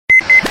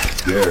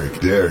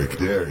Derrick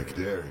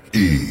E-Cast.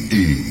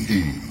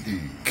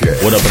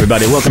 What up,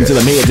 everybody? Welcome to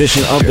the May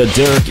edition of the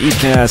Derrick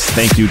E-Cast.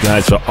 Thank you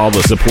guys for all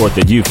the support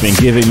that you've been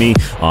giving me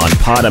on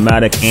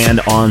Podomatic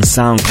and on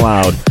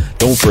SoundCloud.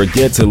 Don't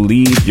forget to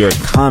leave your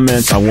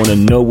comments. I want to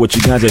know what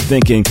you guys are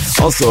thinking.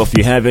 Also, if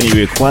you have any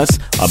requests,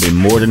 I'll be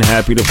more than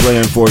happy to play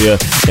them for you.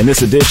 In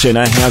this edition,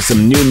 I have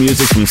some new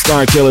music from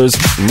Star Killers,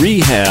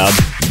 Rehab,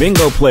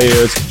 Bingo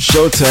Players,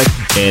 Showtech,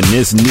 and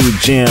this new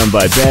jam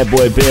by Bad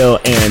Boy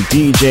Bill and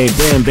DJ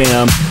Bam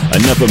Bam.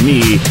 Enough of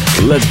me.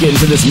 Let's get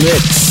into this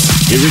mix.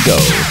 Here we go.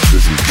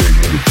 This is Big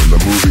Lee from the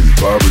movies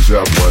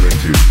Barbershop 1 and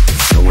 2.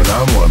 And when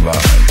I'm online,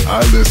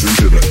 I listen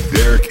to the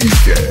Derrick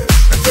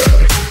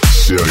E-Cast.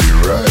 Show you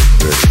right,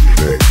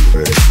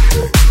 baby.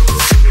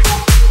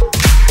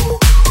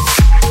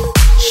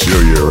 Show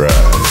you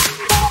right.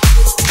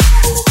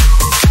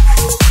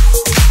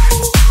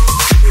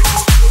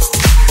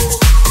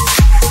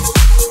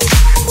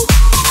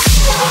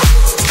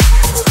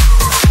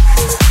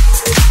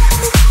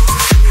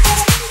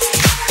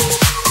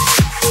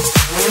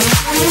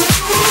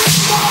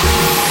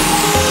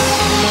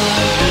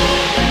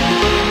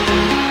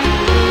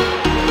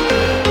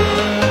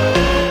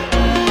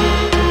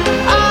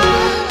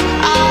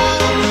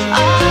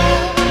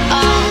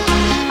 Oh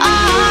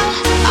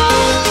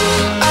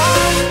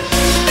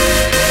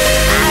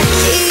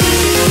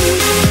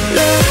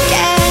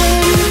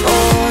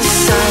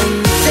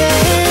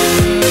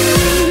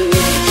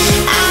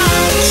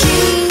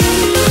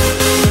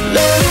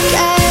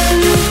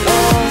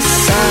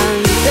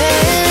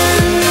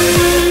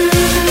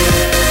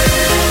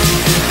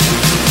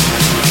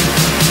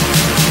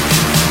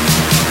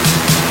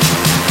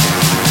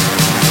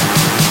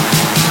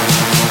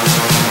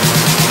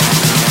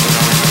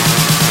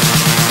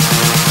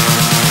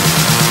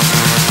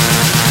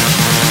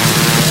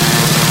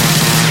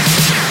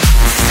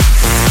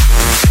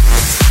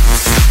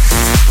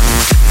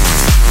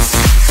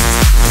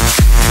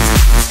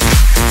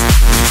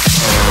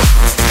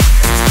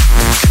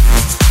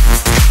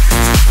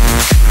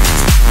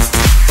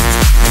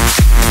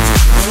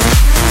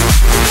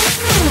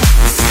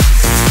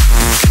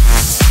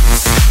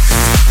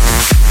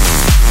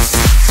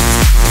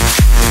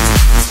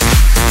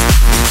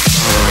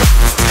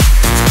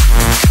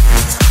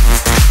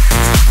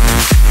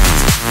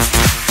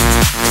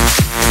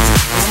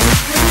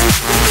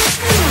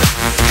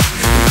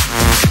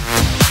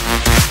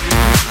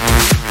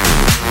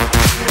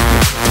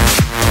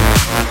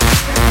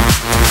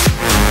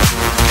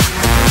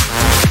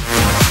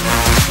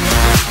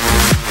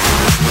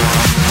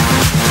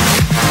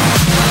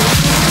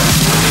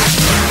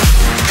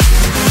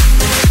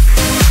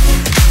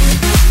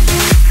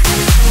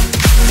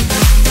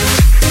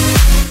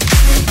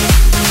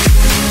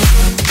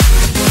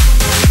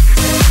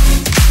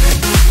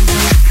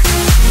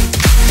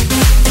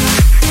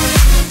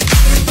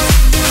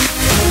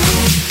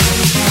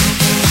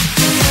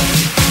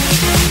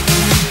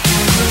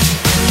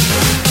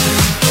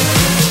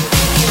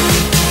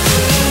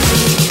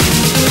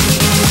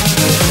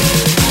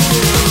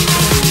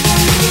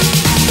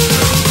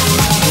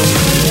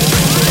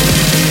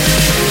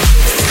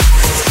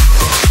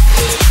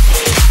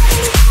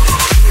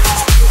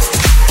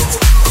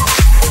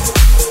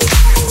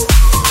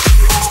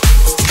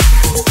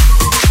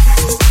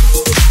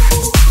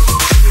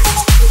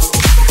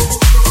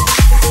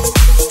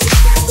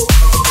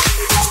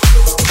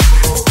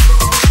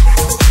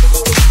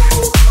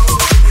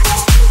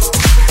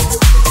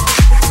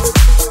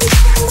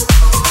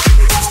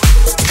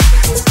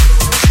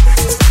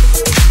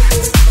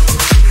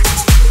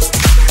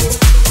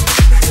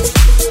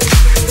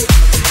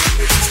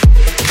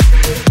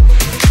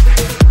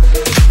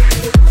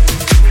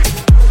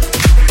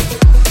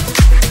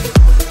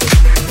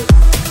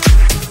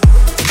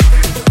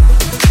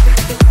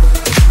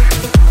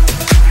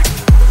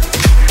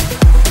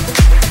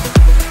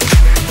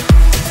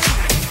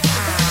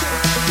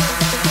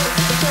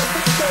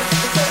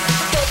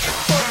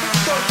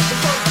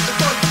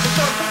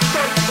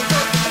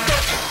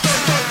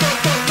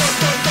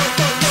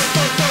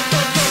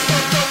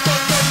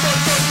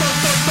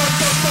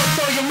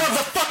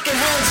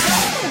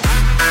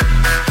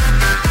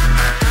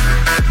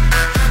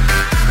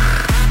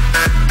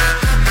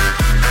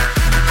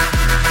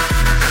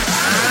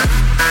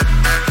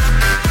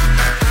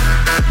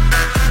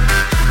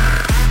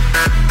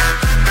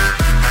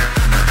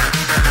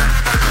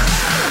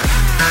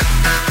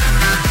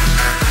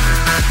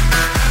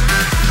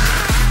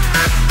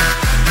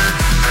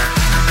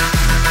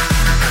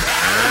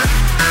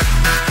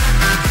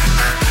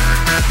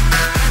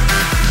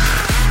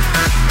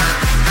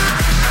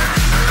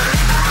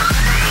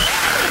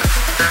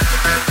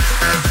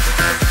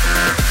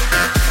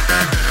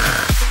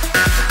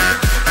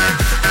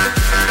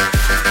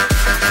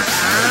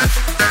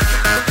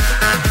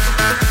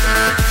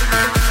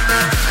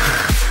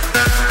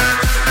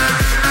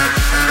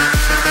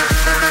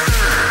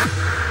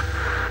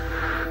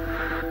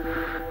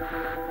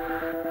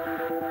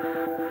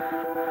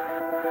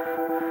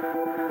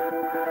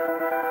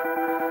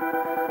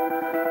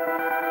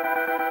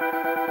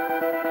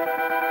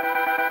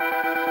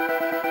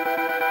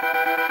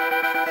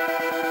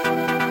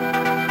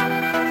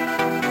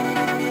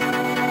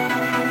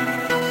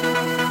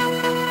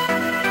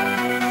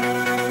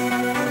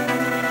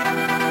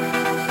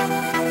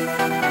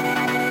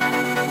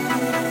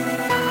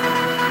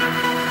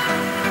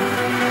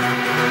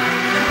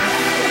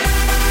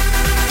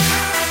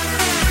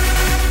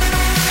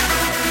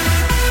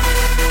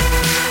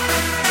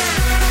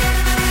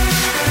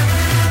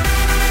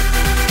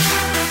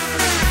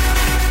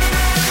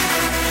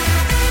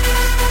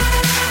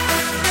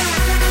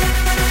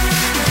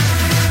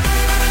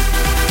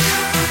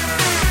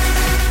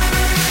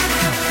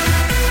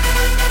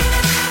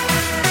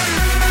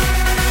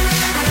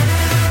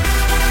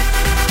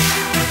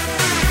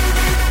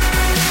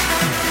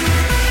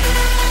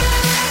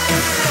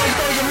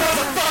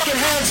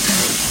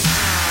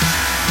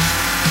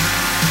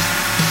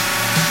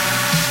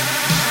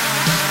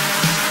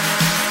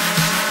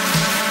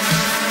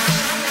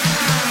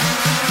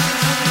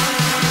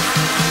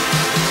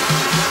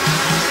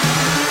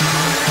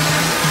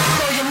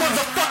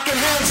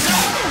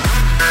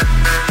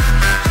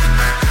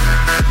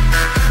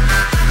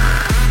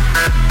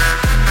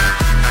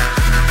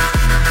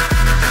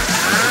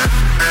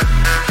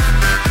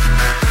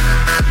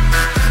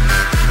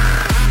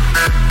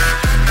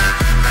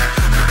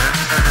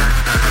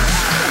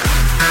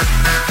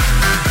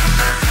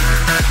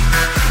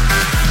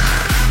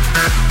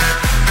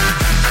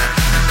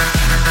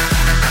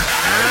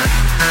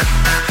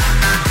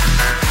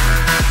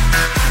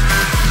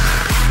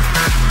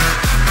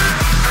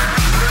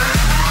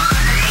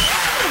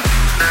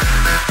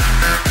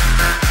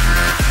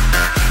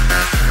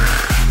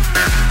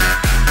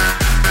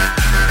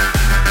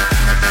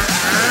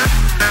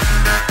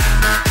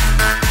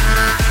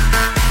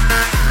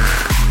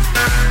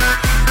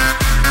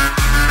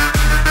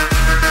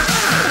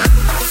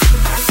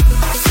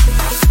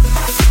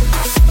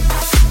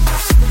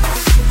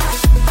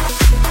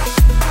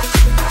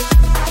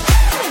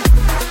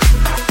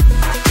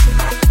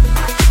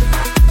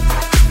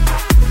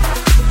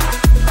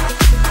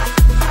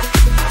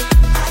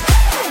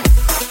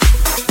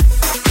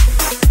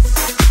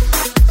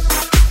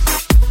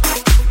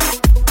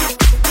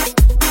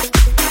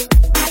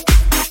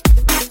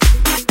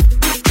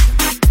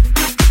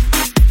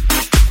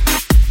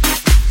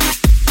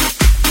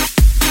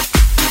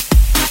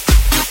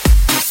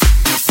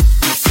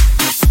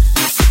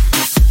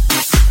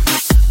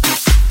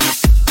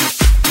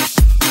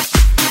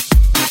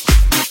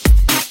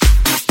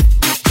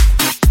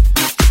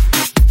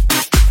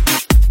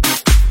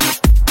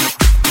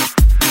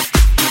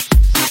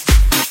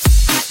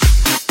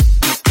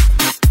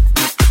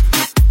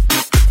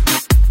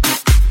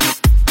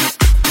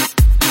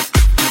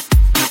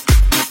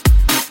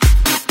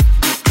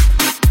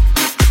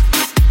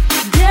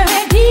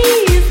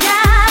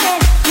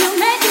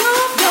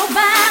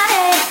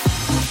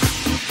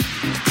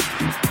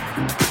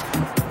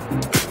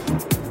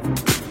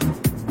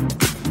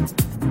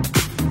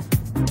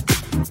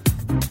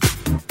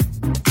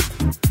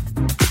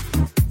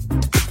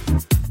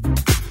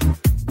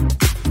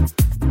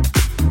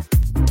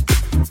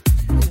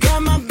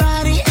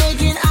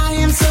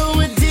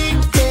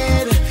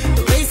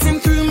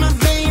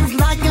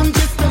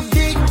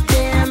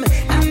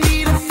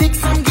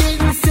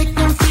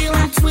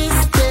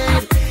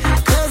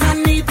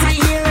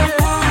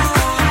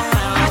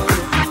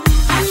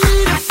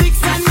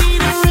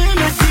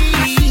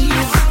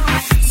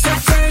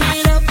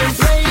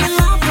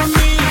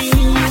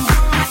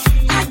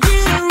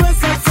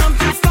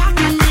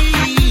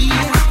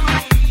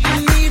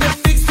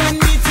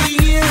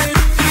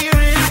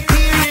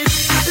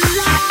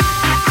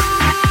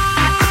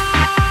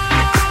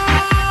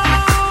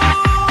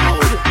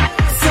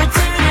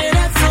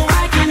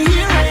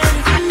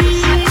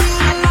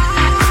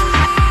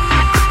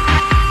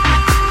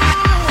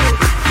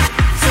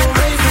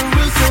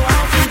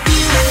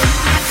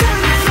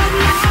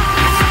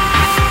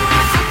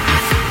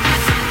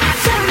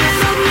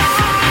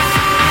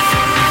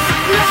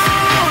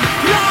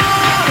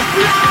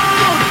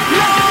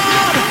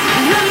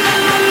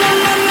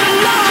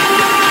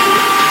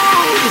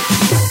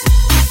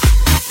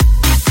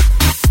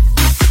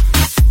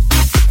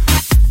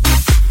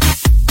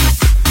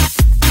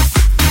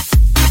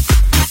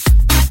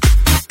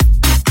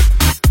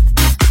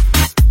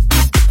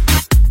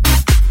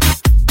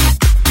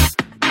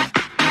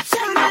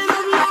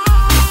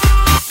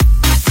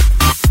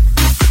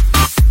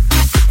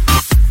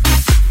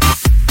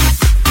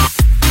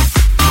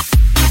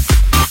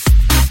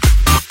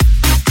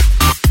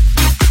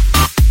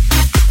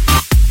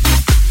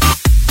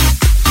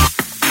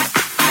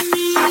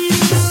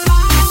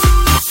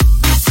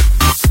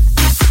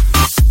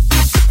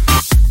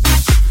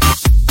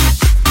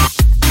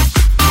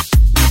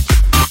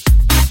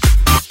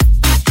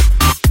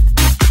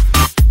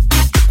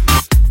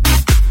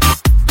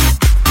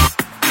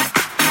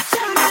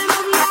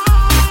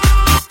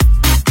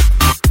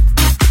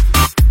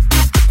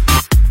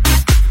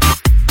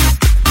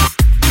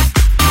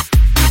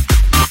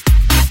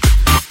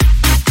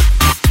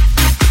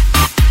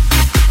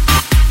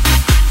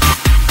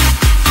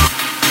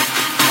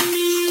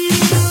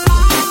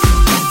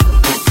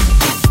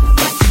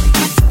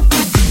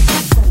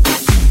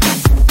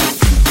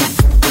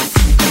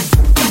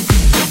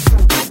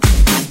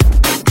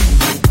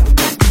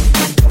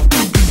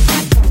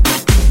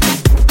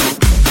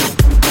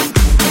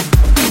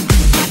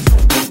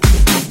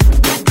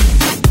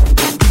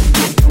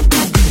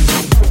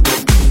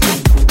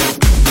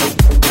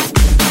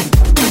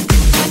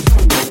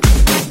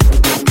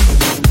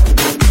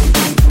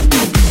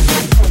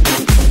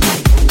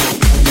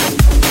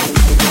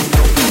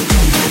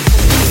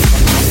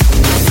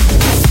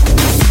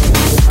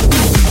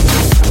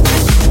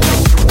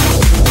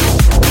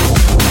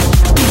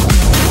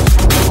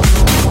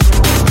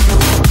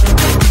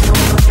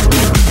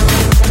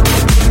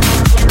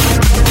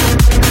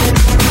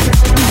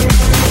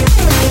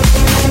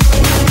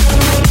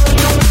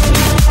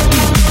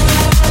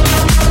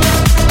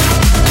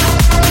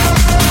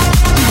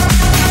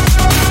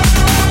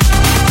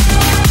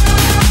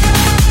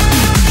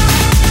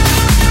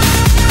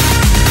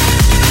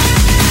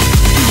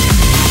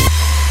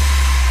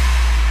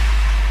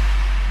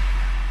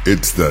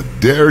It's the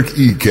Derrick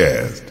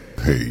E-Cast.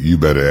 Hey, you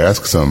better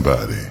ask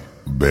somebody,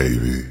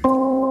 baby.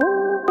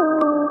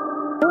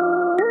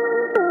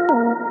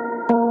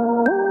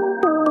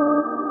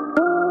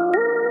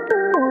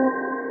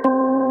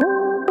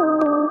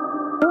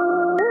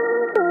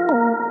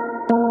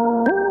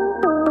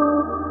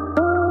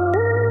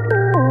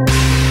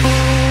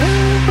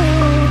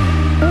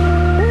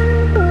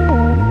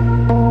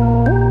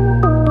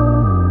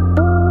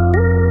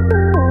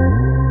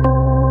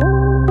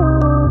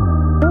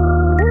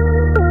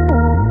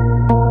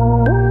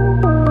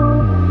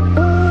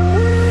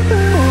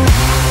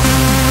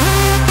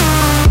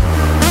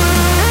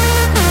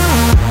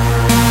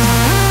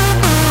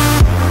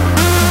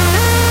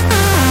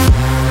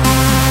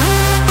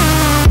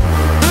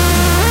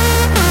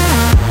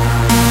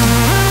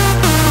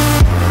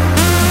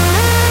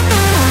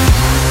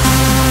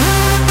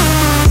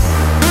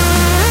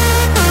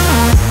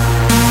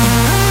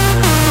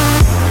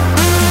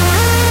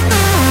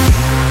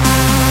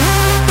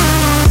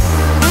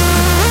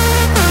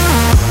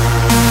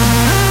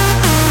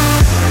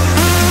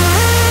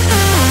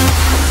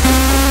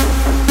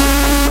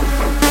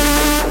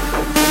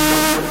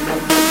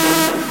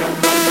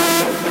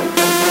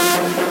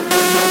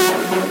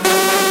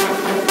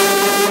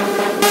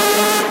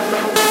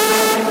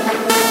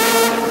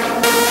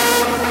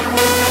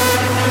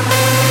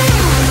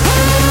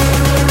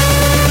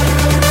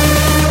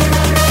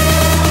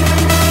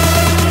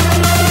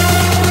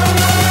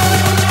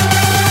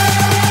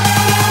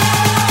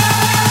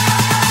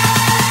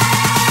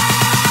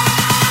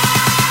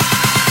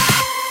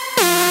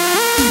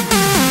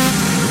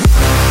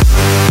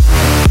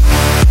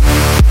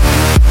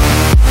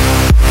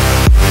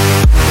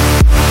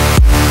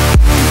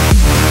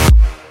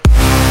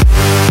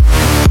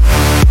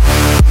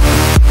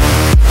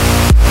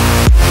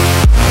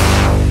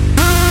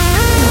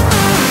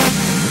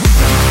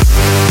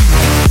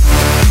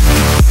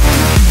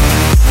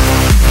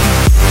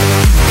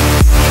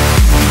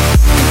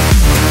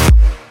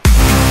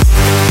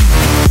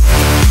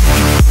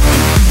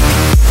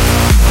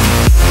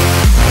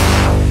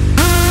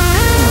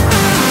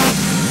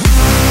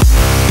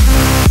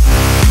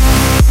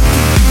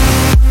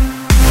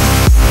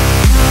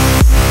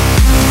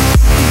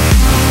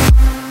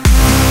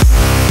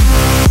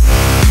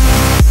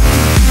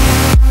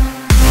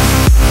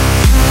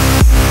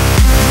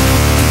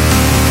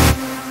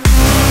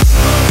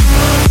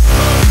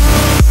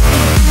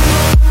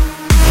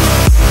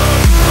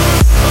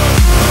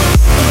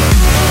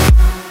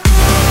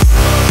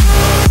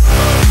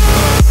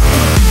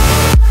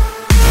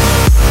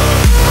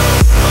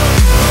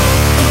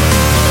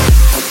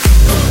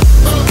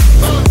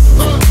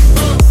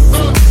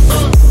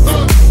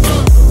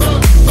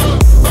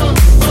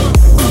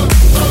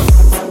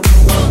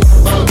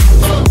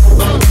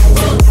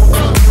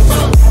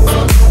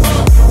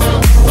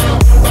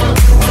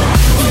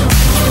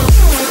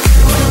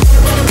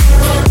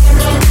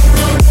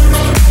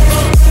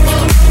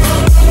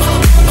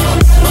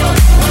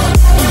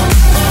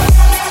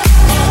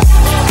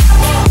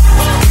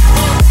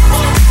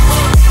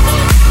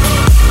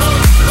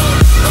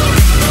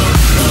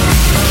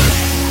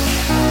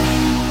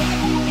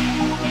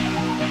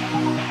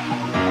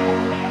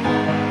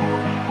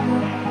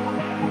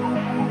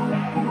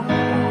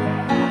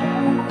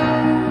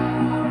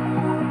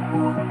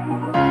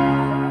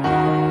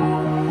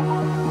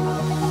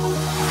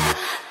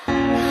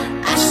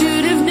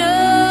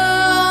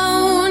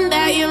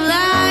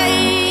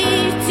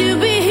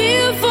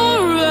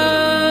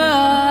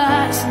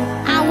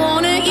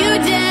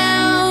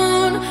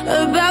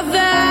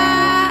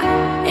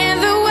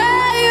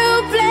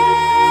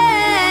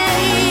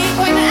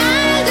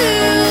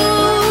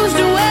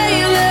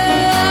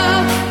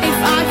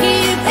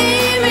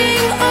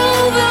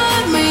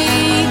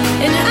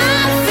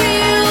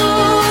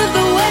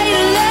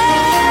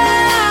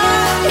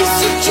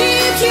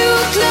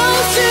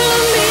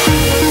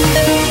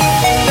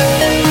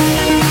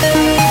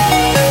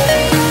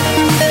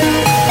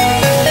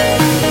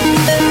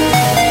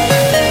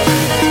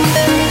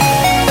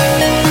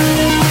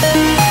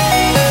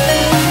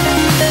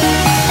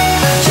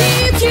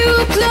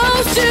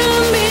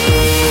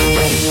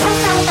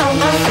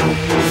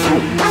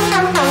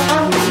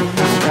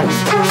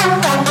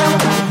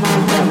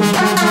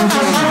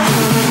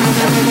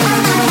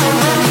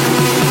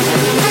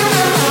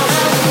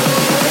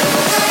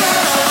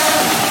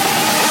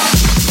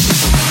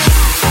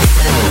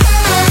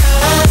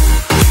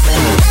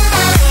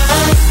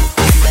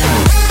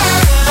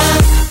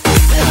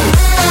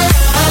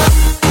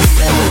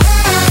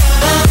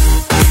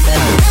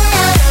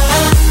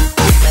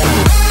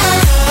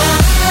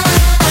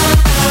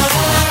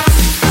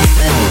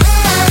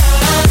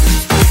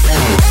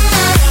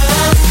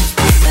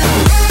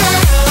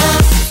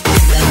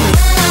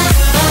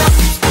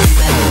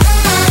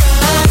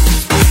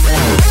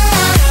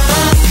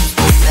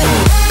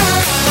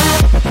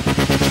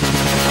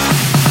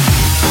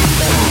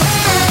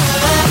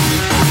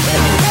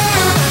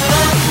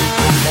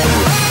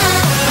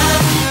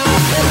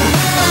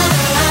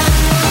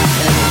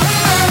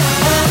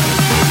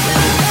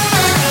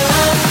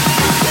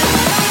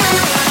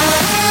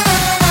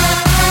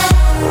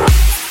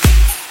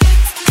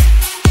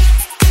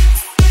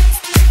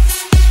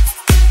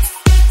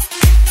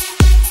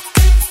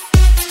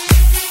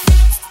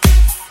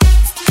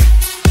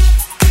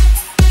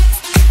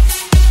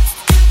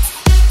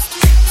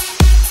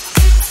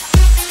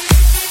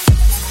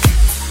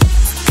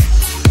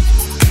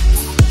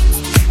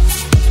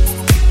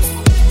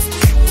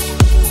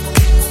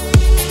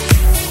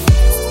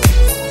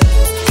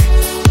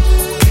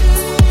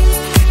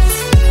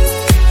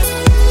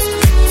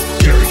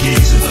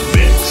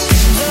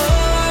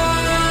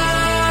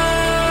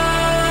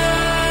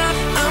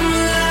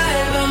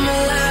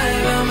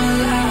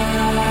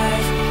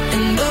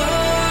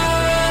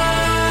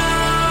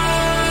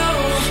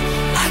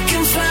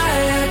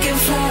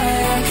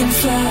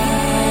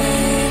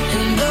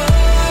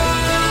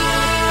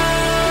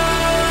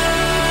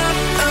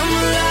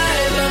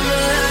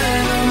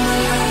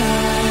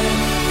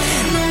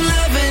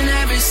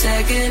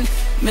 second,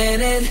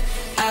 minute,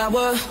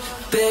 hour,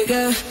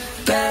 bigger,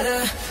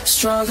 better,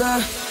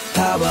 stronger,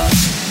 power.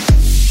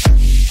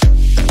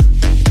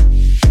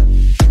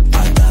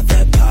 I got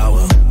that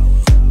power.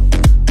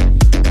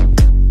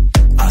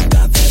 I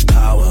got that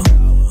power.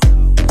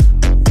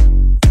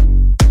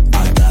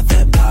 I got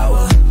that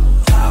power.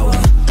 Power,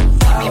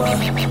 power,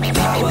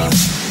 power.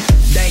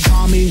 They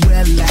call me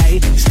Willie,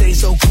 stay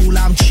so cool,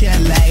 I'm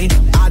chilly.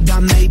 I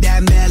done made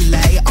that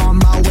melee, on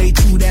my way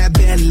to that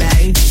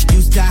Bentley.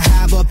 Used to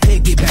have a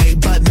piggy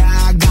bank, but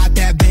now I got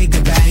that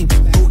bigger bank.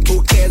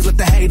 Who cares what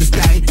the haters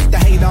think? They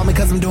hate on me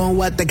cause I'm doing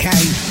what they can.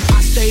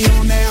 I stay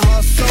on that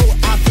hustle,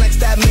 I flex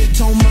that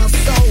mid-tone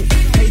muscle.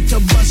 Hate to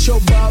bust your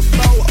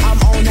bubble, I'm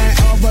on that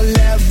other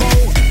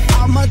level.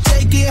 I'ma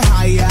take it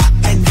higher,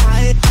 and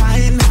higher,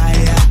 higher, and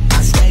higher.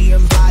 I stay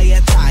in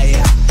fire,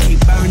 tire, keep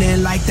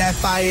burning like that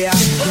fire.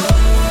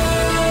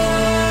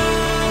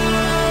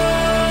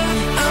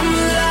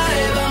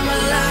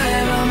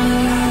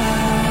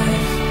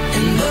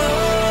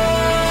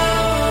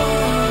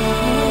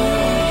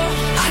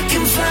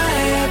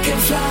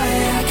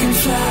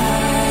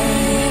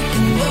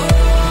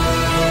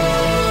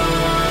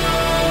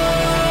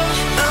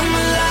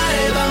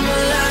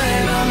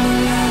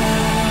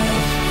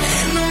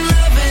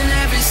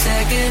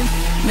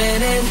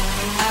 Minute,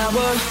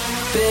 hour,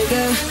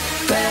 bigger,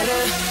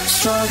 better,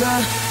 stronger,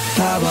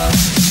 power.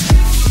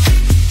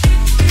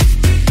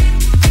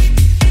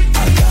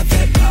 I got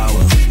that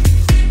power.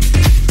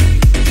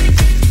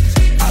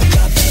 I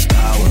got that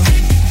power.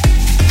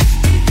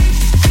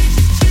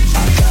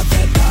 I got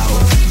that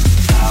power.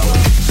 Power,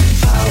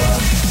 power,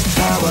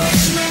 power.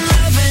 I'm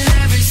loving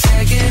every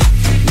second,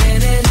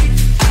 minute,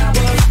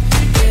 hour,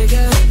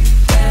 bigger,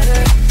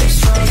 better,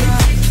 stronger,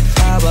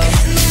 power.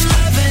 I'm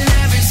loving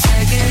every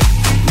second.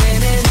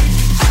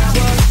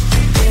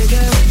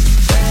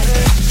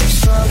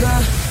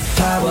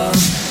 Power.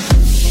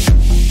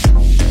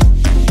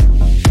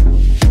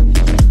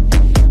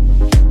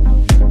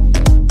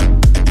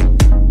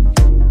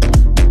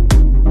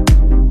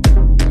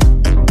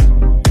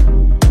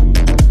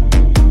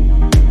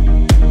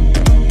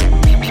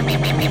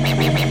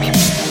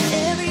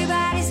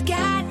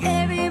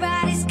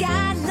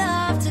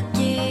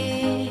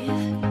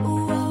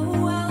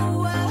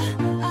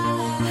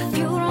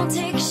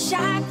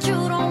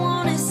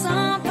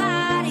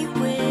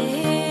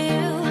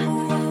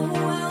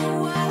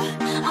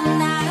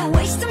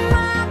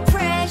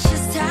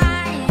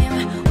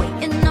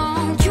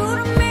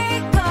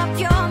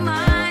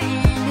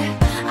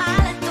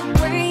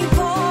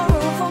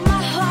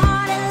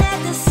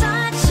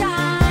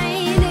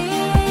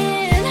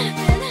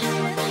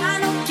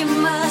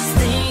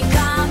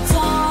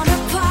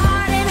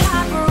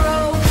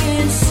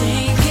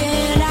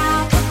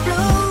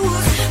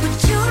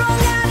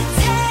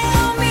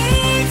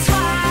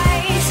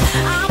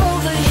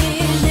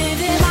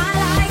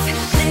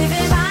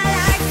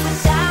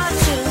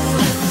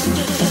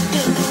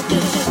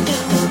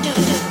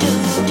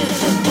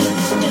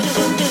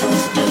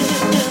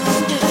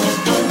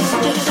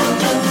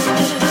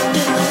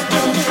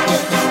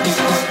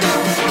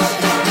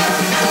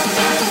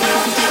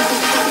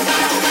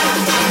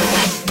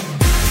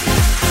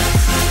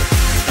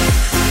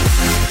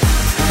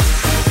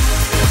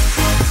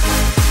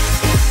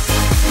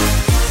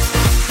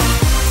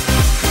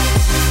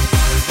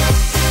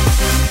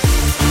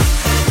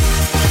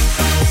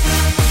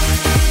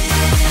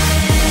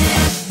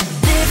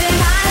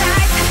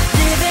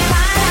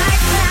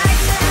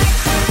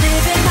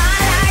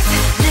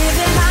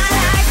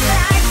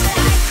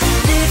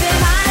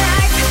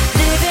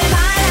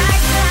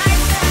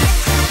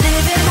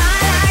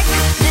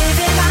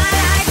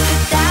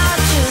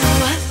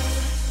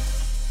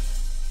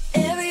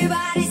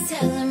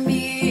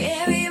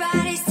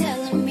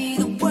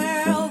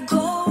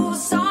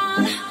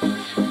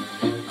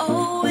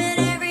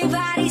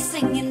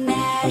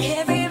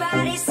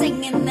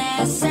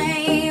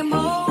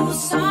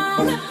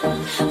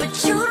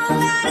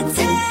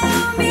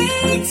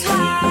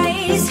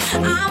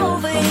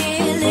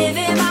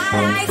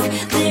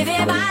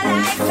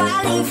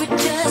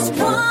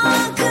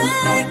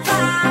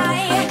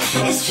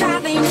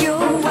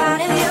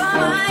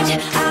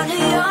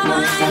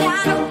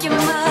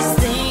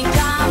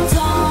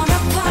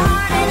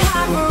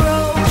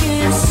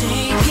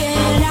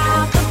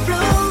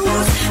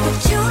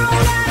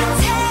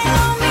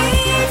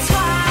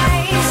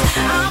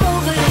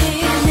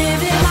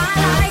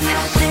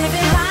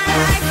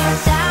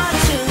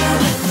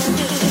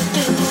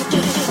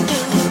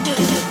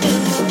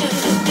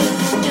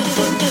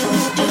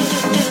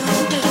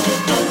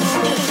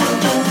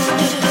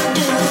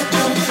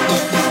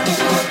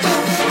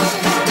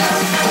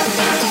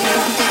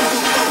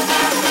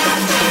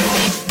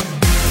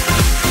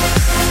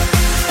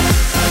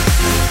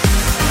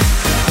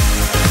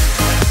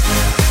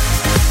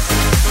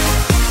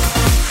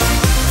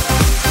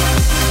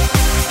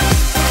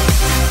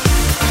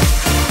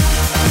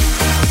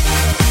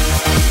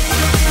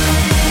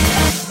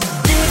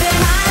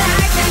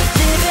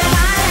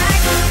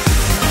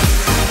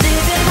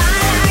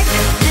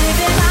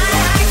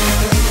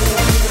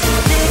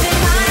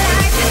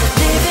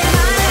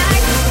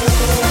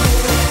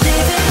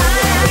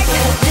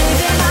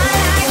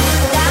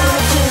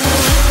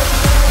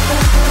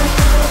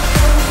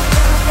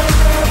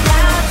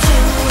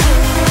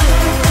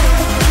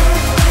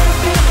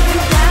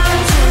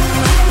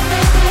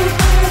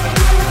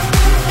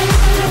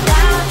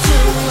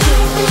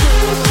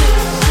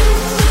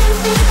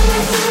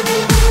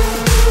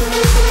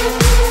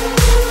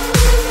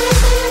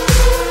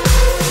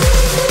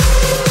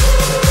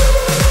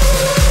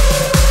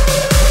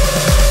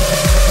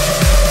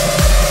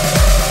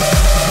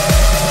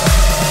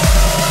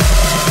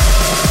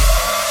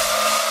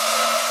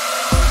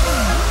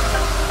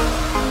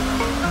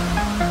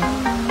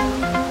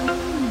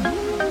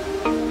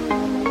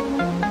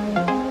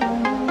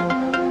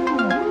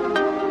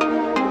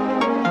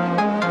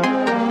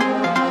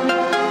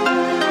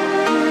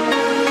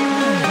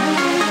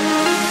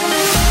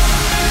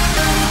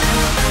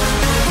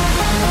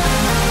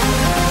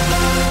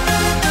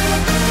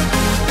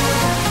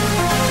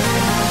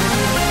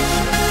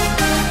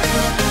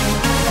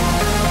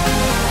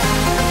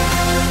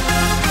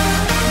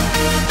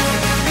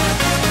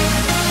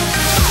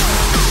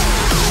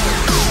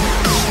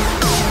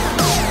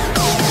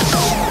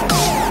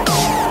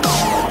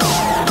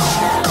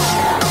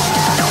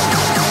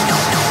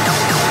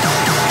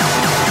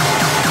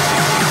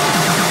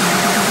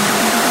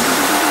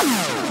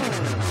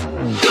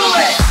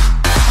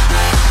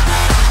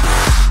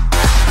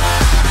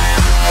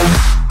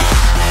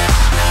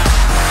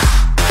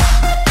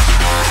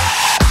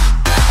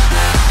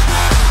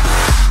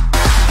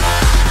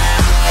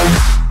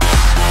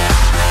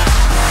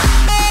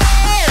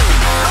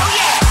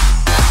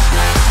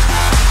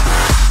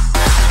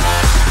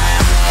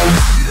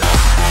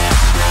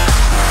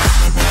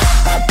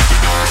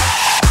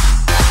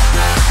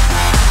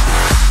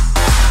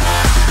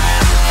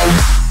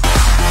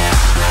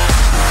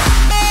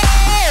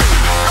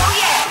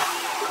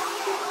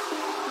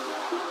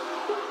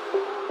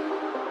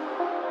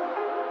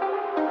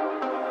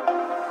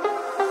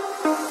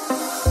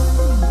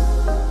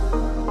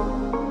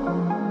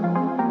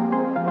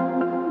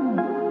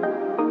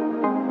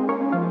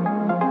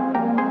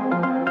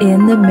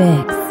 in the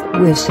mix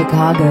with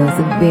Chicago's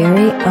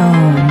very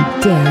own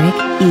Derrick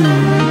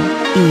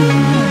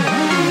E.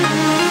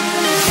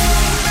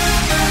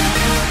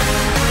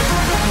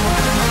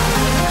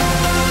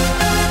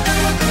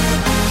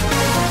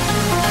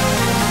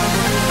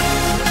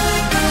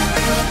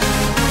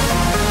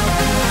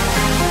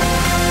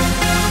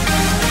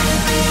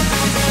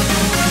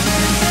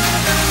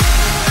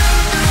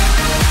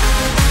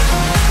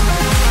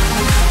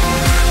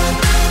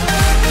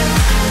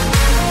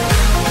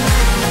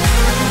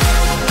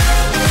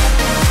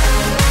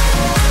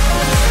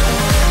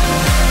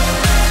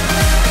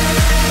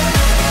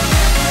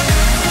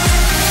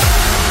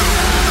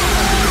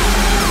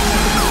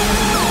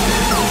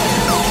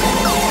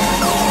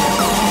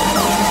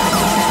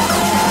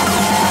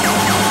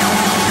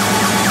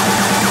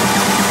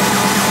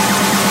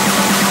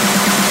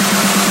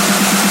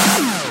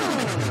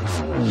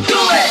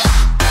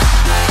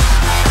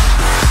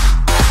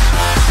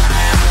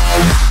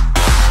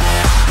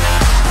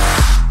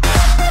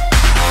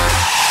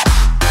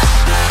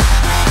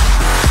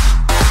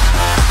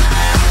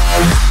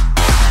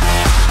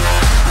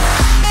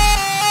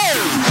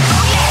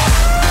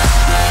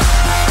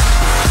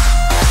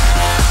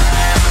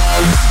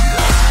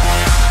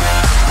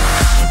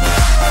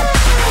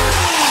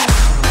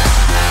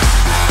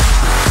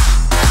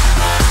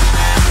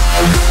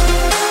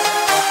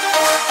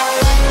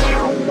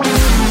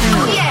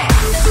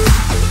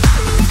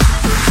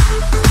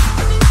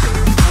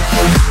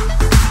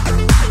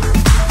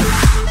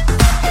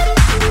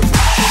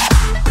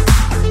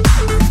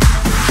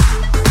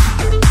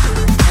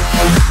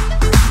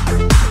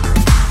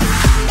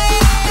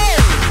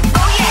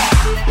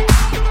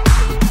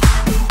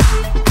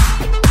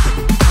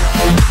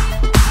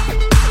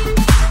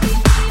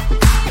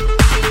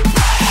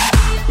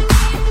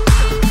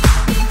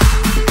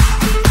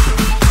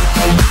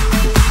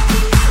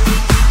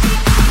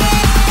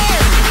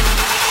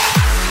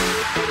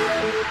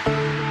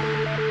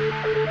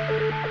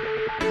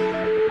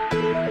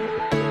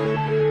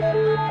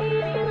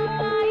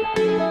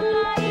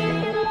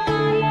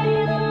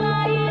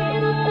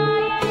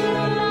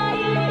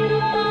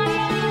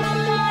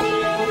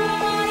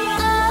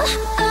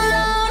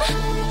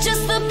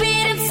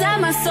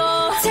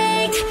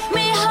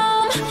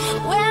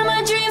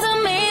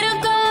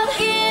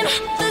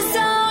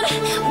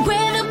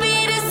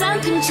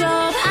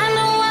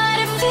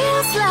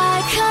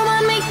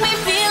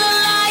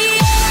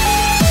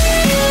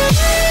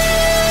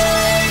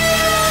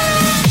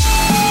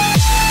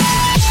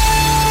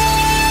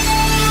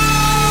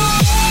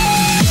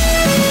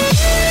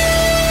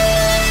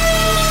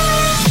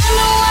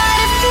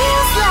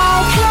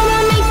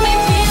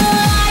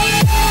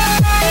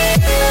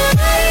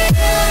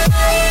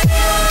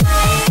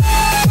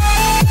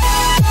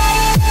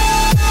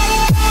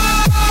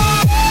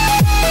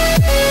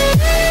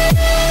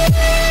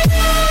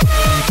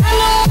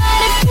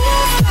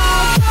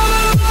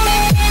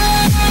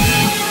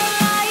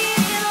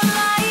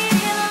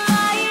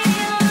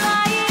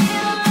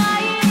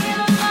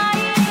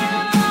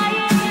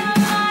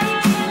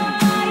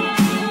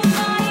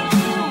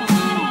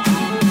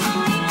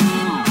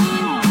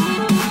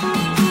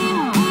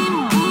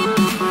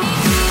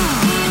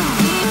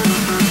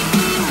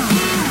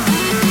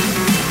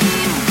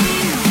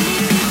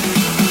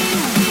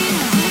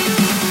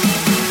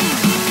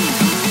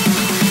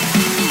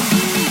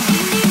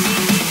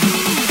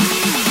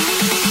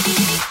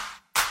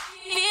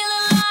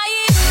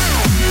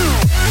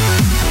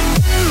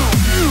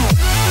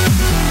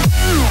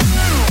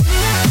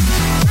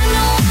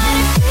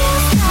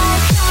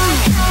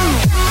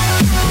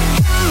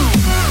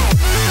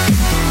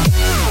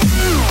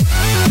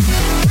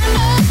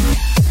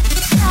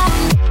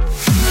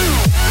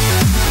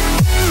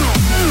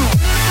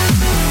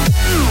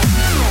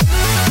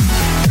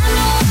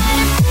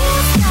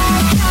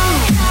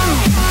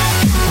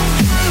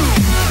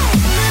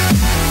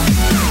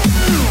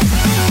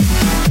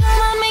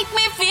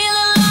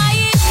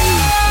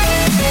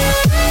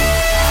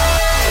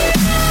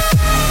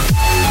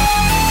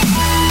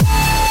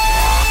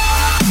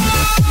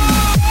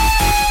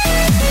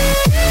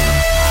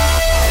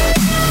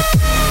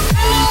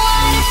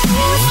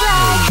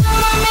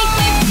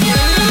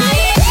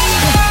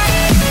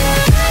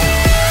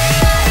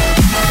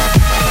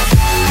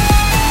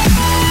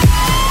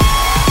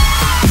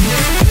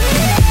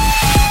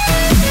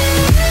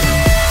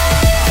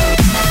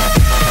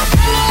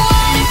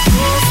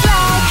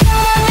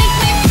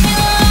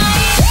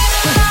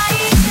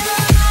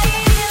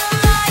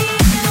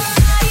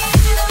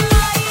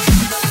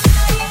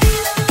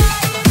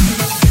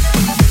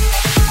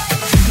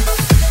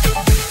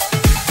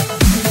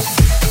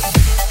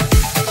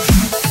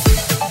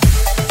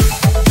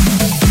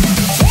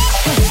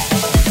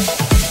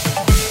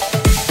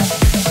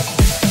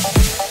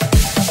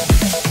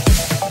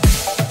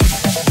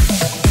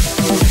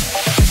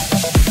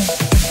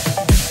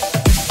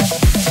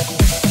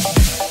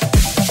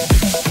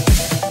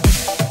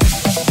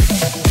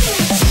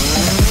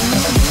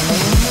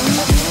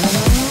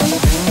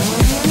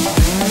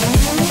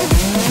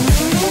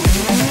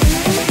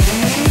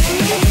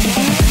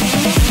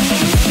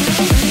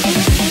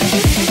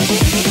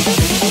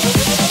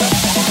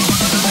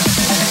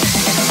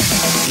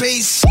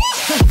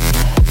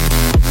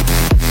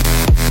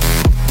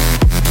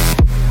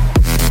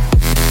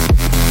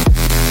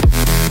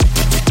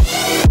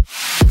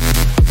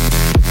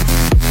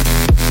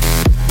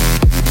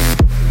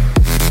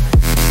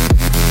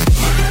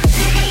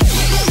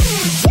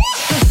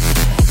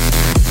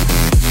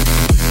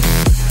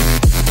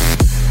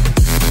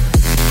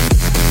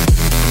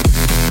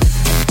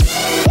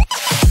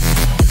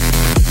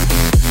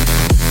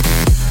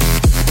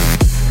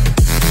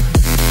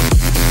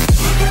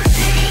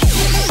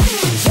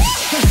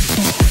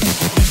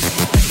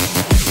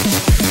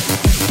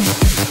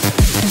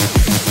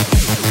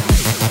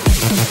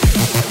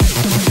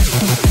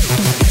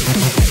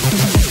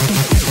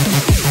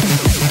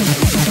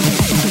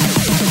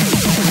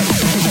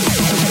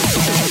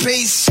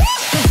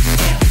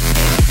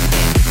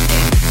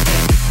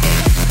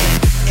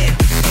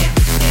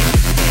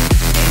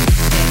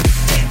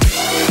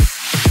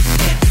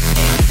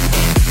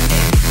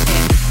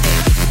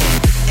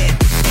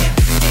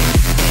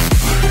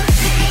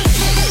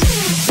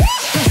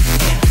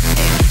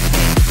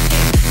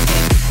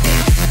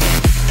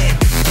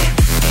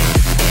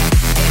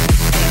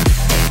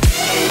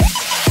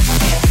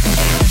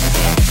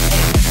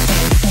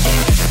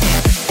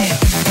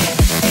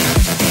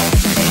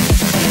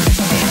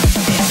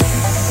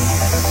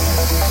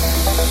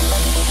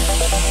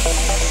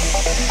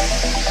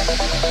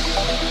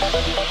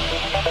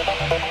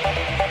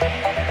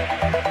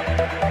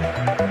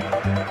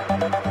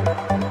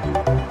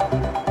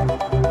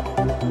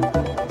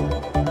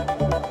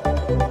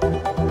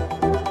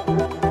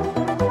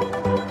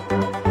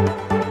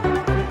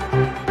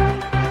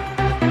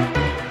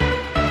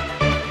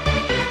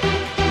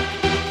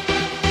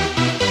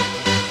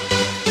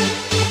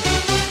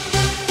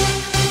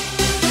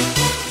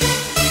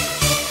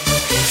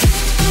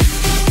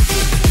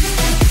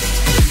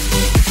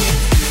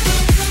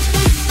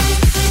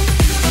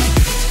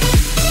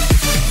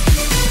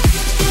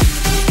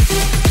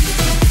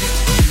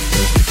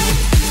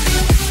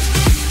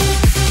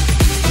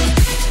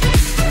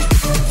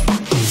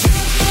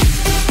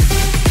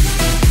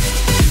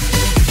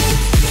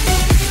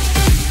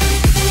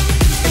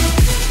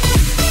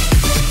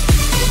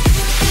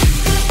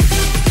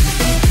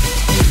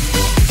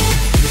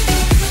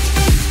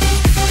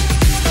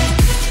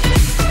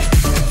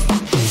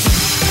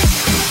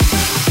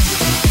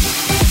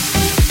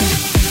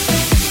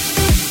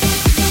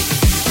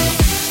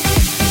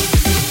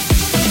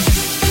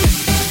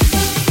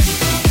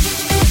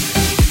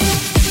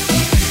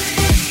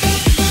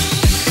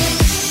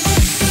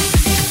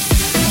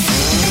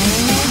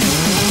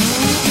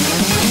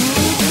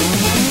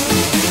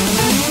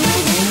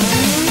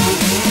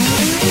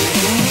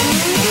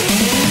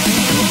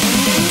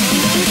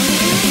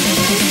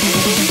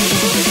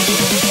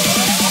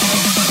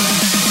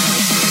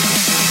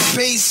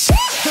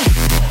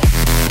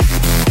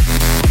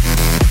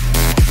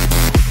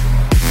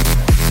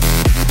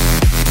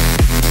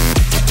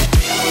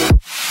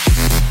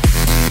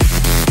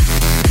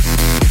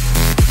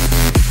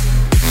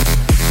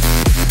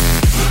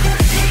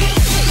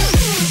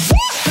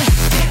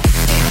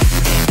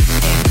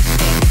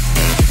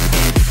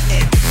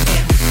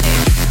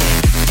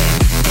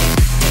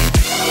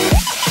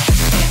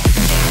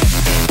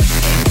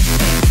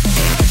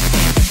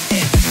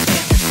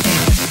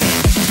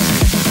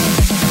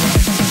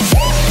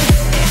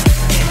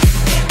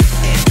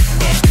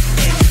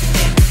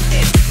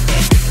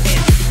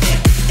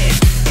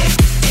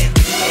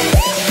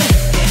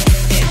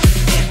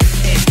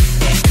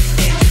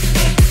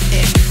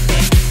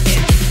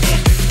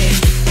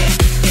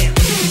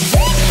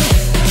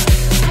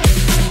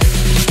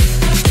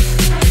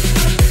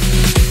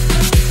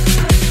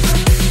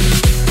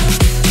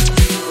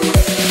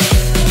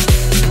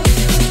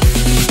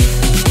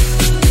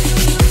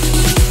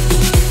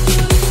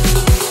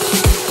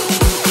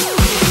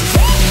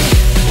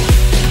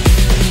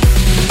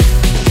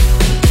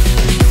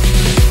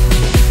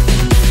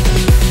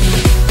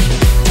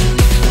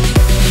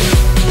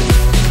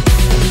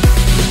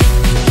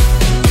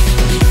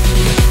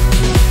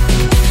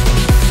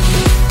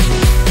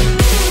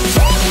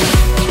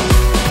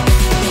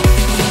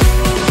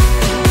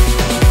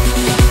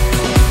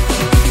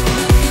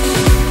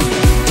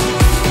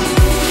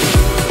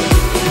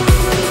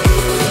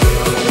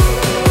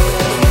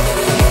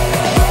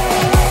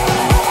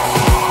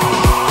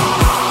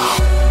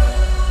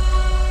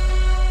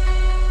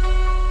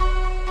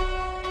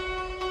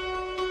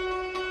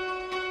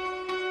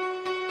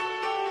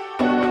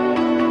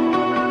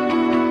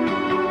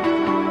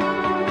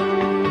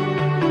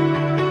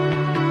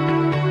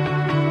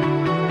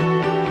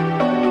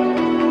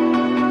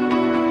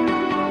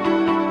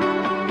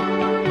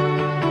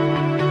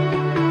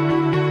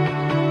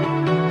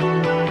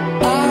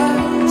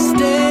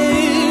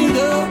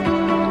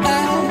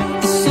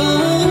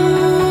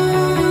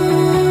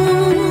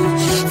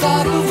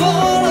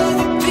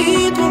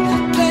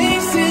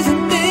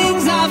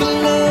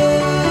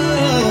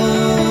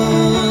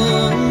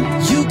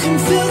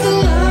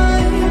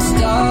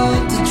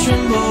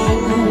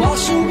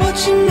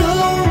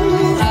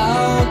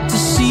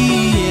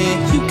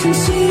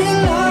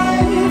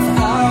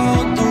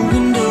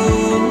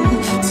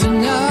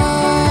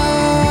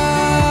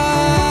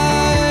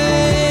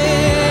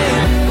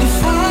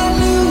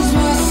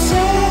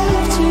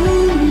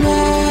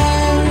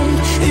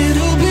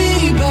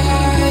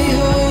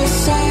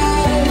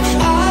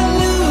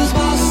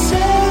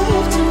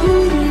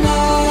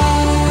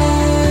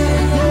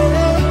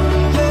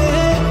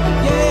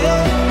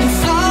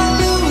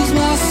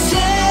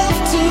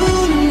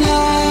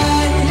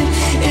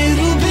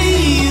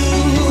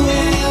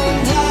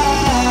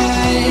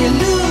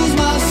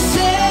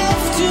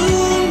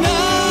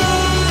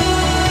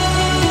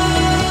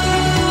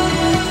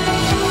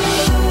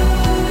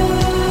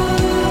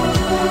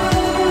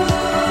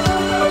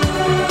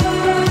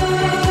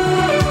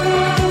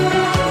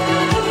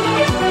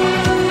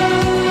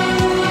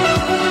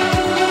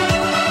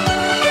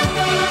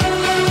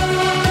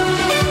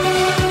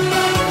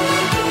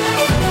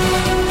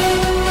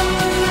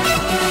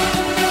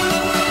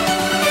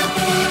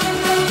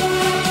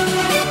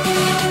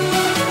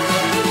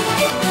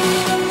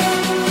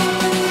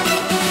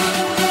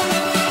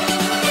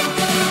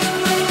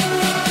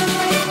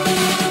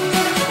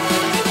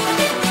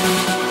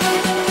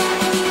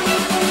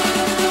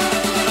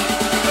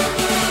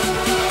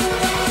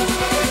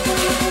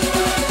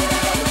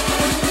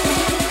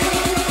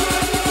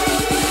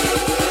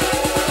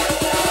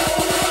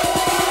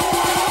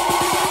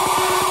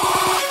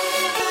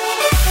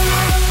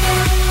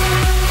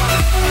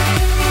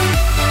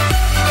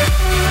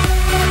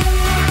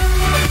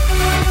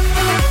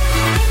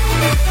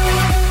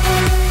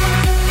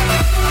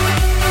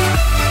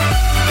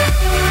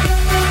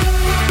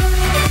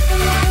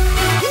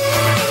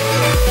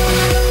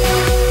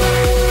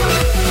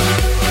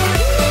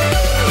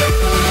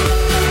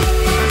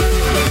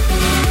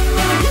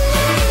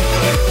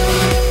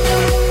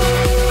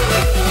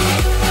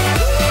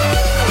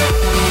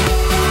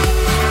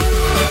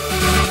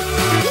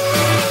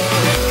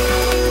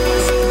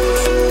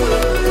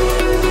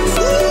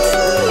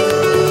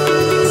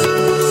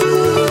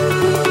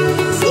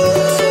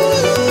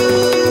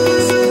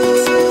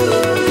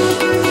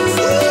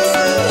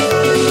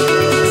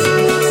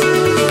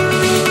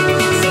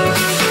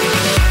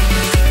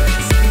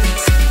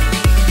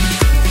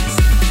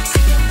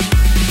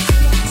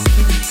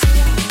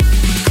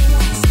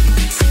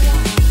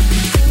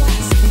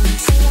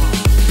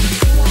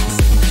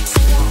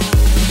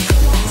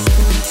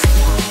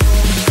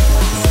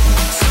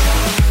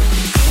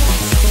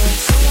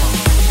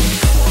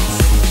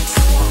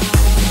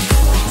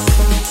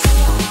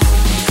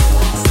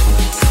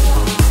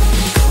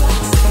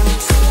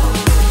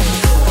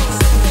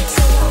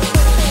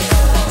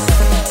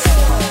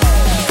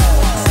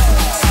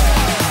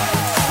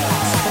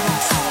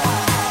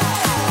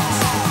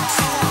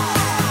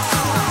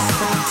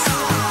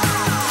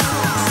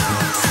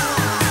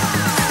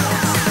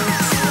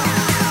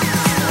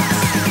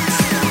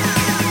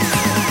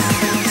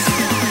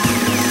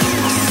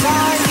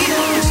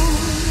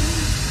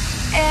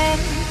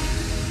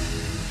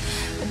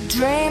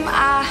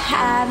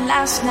 had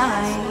last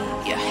night.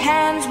 Your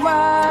hands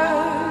were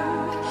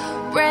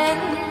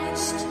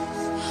rinsed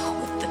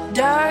with the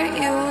dirt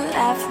you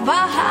left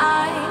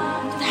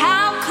behind.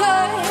 How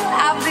could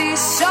I be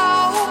so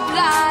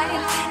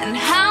blind? And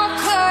how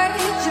could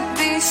you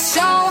be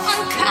so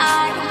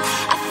unkind?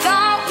 I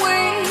thought we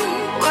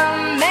were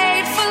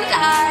made for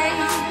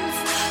life,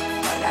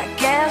 but I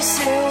guess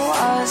it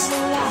was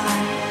a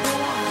lie.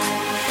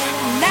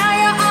 Now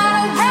you're on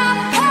a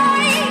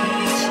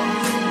rampage.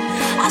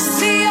 I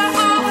see you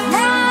off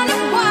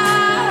running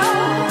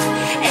wild.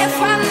 If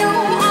I knew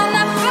on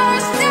that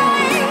first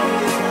day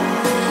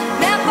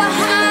that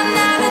behind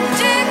that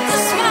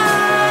addictive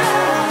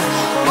smile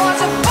was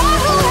a boy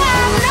who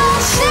had no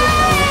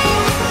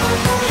shame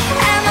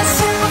and a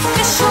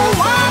superficial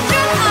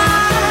wandering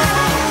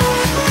eye,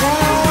 then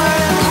I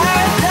wouldn't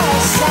hurt the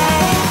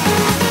same.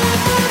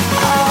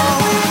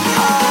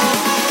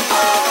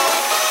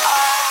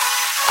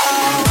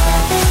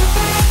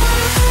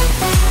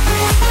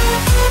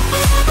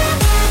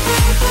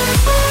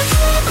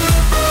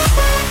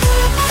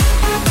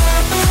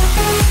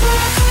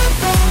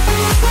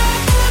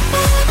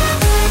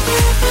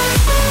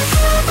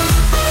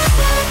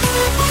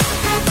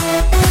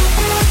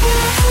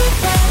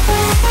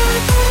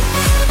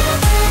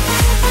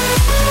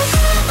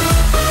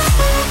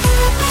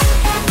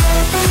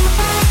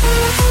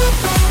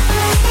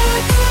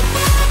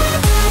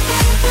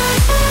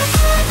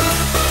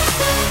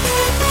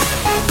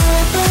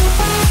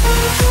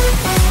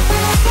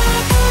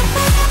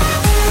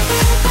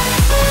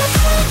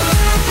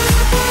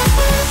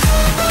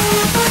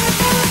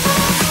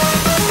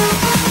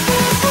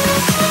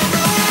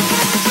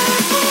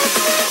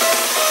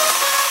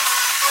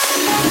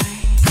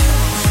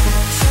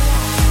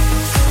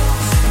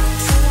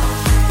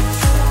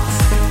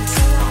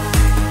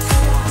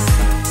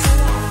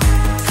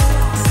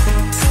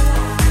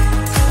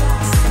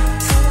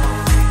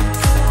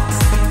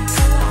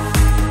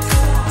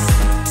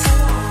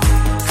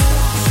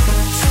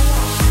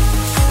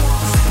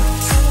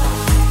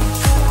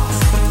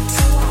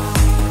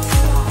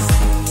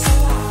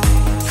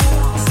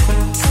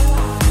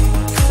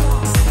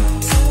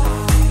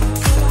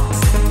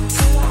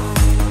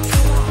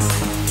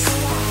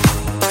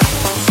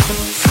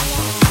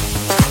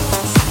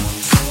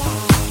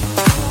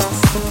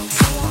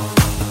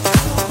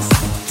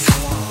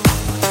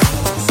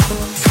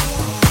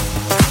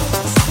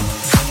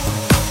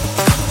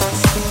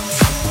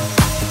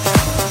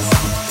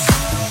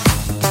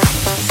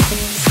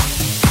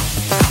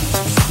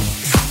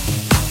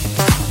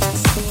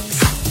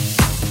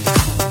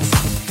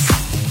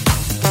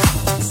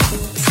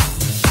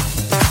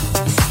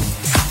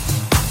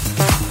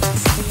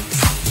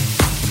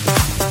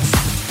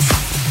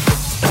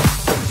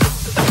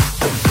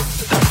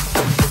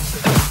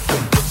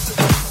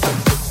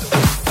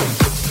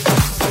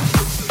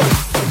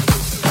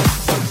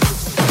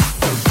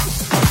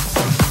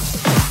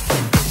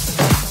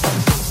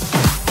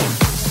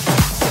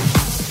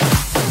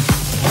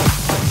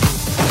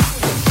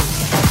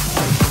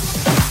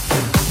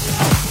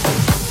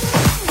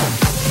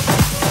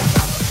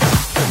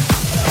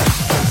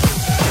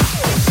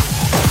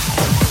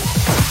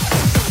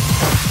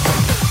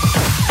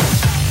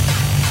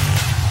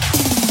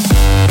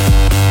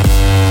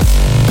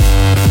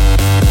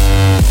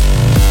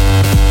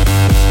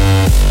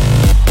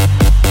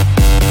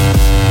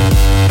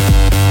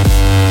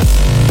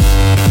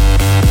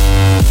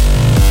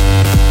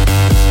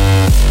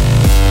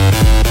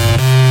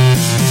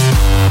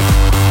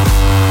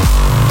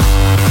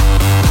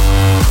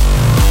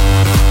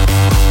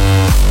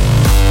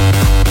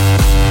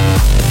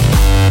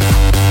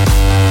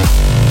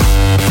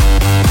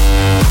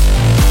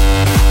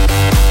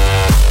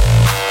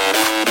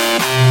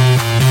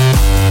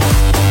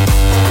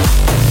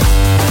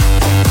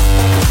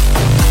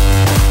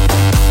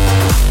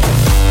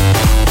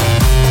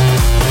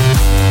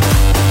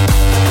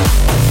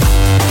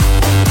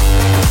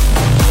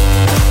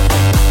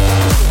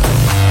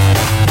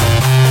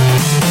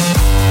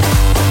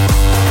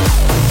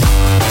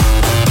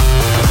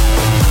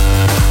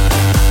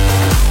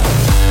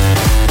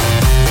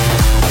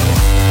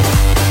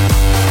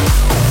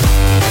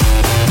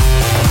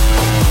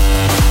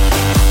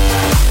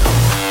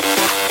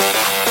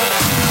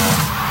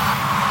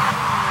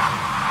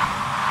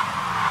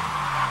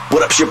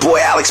 What up, it's your boy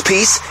Alex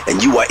Peace,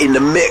 and you are in the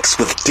mix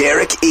with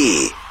Derrick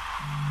E.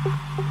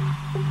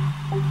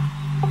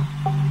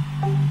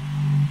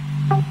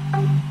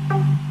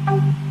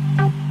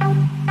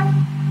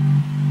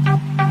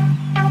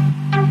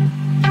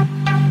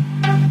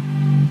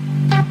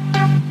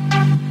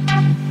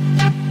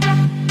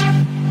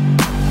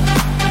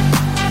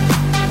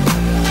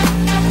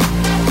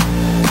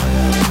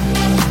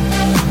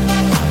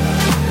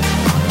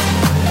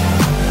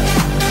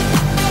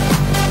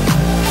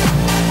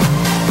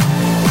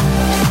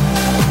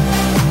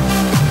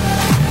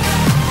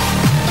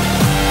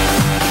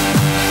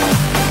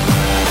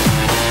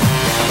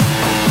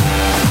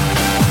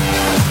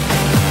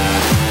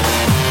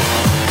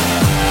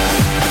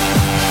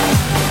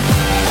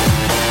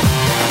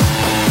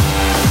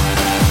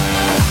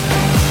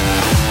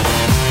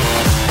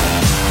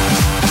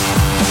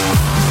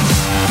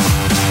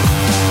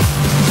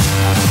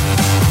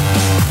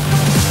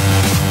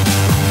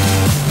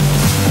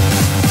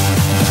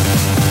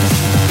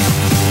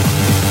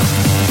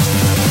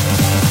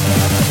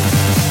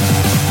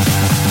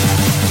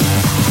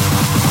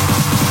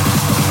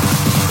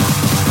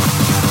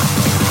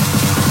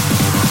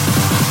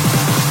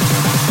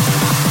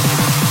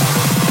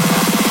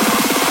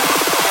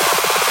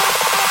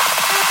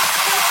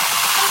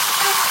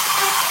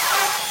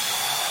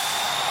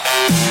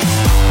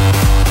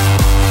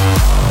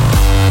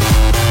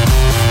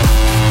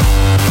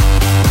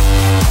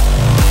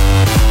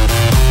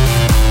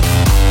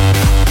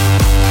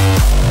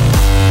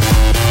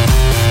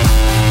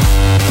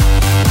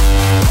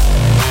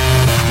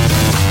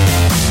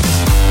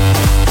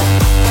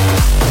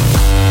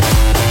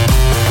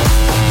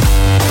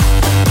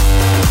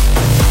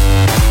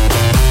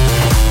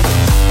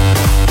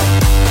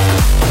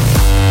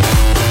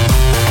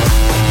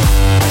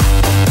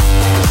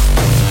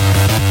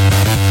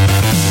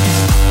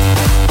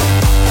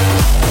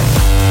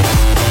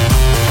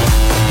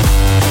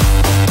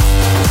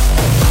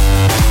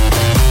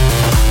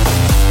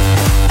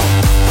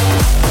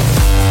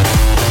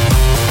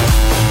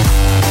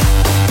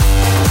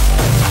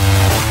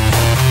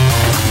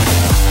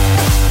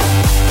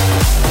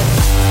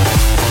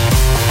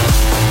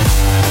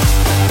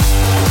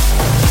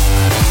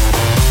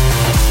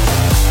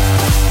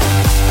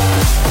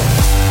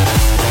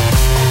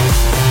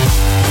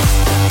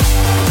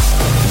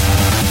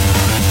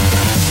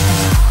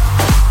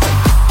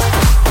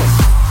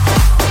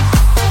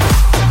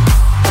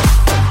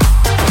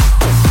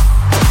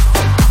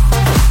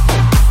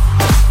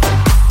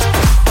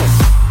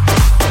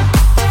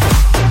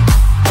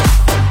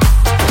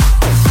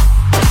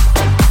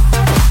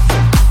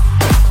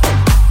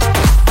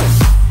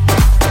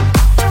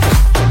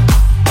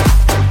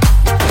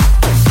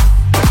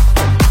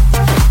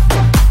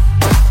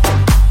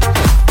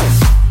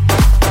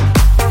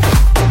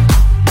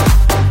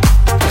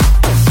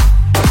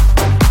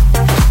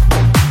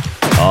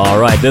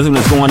 This one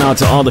is going out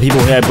to all the people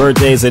who had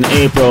birthdays in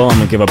April. I'm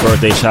going to give a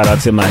birthday shout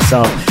out to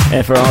myself.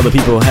 And for all the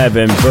people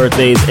having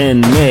birthdays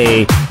in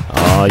May,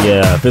 oh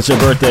yeah, if it's your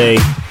birthday,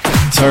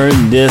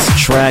 turn this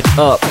track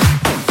up.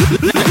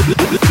 Let's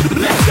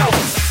go.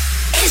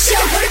 It's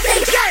your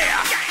birthday.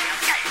 Yeah.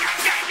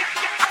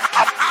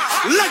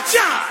 Look,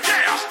 John.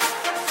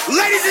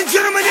 Ladies and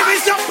gentlemen, if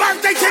it's your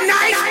birthday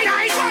tonight,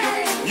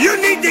 you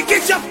need to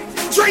get your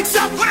drinks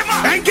up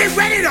and get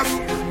ready to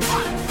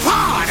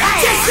party.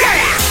 Just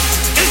say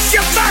it's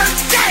your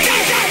birthday.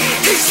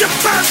 It's your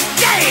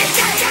birthday.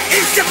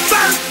 It's your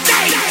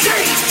birthday.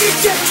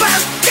 It's your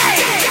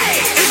birthday.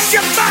 It's your birthday. It's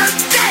your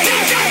birthday.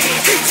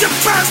 It's your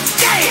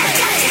birthday.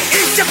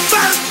 It's your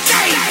birthday.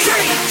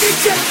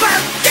 It's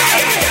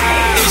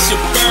your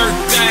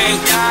birthday.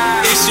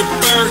 It's your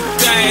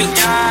birthday.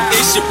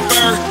 It's your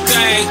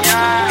birthday.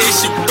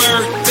 It's your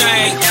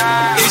birthday.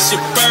 It's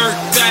your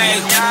birthday.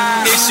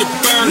 It's your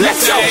birthday.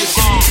 Let's go.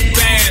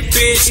 Bad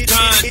bitch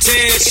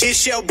contest.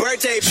 It's your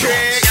birthday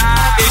trick.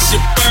 It's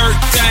your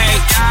birthday.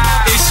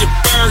 It's your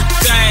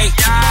birthday.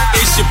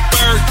 It's your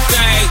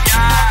birthday.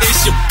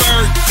 It's your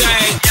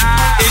birthday.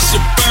 It's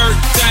your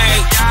birthday.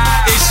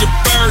 It's your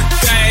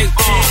birthday.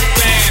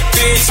 Bad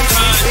bitch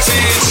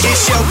contest.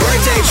 It's your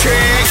birthday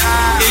trick.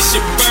 It's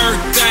your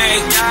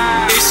birthday.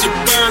 It's your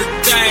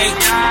birthday.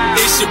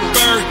 It's your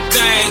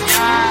birthday.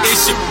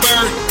 It's your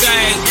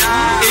birthday.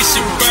 It's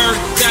your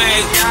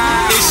birthday.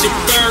 It's your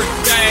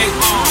birthday.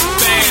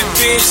 Bad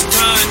bitch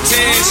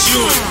contest. You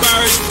in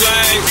first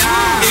place.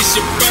 It's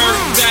your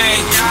birthday.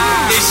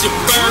 It's your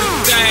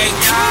birthday.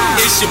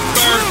 It's your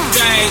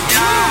birthday.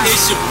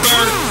 It's your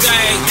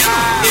birthday.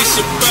 It's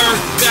your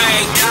birthday.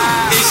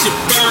 It's your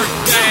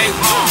birthday.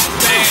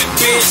 Bad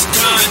bitch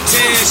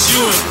contest.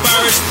 You in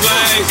first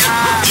place.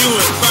 You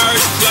in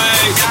first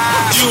place.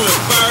 You in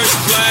first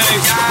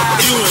place.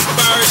 You in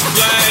first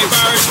place.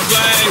 First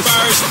place.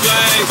 First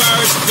place.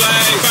 First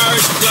place.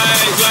 First place.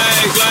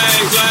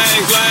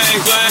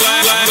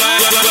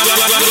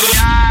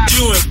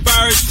 You in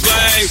first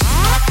place.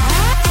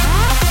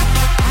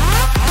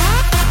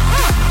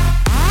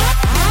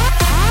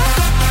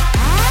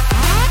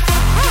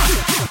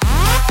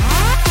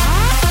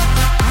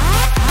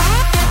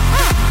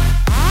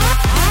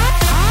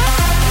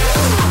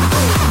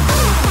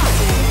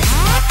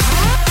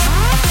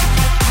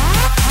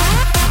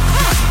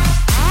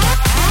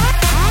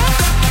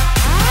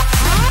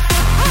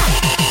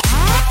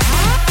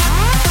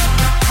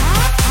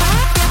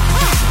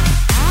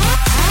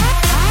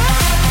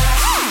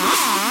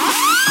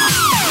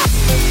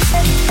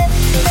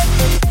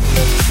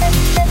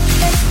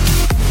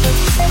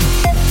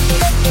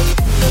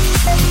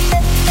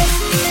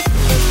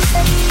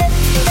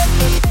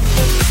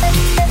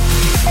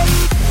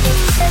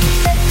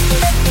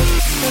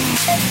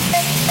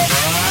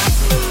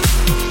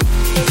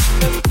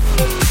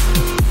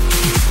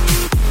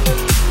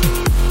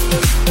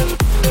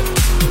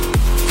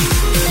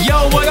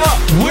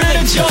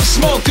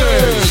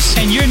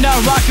 And you're now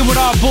rocking with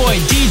our boy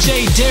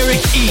DJ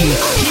Derrick E.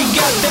 He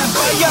got that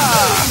fire.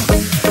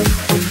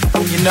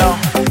 You know,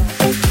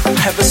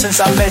 ever since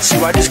I met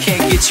you, I just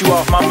can't get you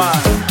off my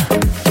mind.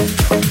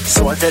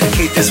 So I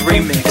dedicate this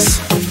remix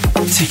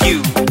to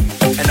you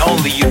and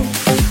only you.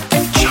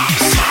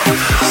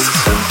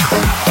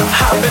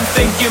 I've been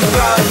thinking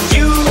about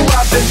you,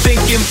 I've been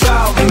thinking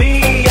about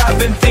me, I've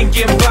been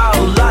thinking about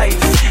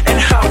life and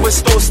how it's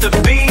supposed to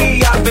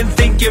be. I've been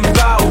thinking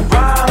about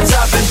rhymes,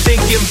 I've been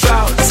thinking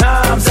about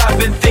times, I've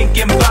been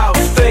thinking about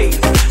faith.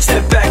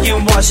 Step back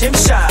and watch him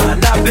shine.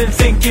 I've been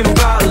thinking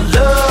about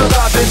love,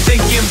 I've been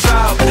thinking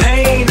about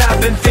pain, I've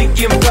been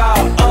thinking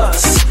about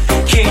us.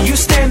 Can you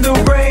stand the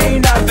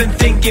rain? I've been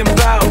thinking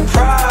about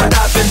pride,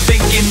 I've been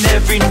thinking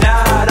every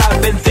night,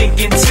 I've been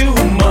thinking too.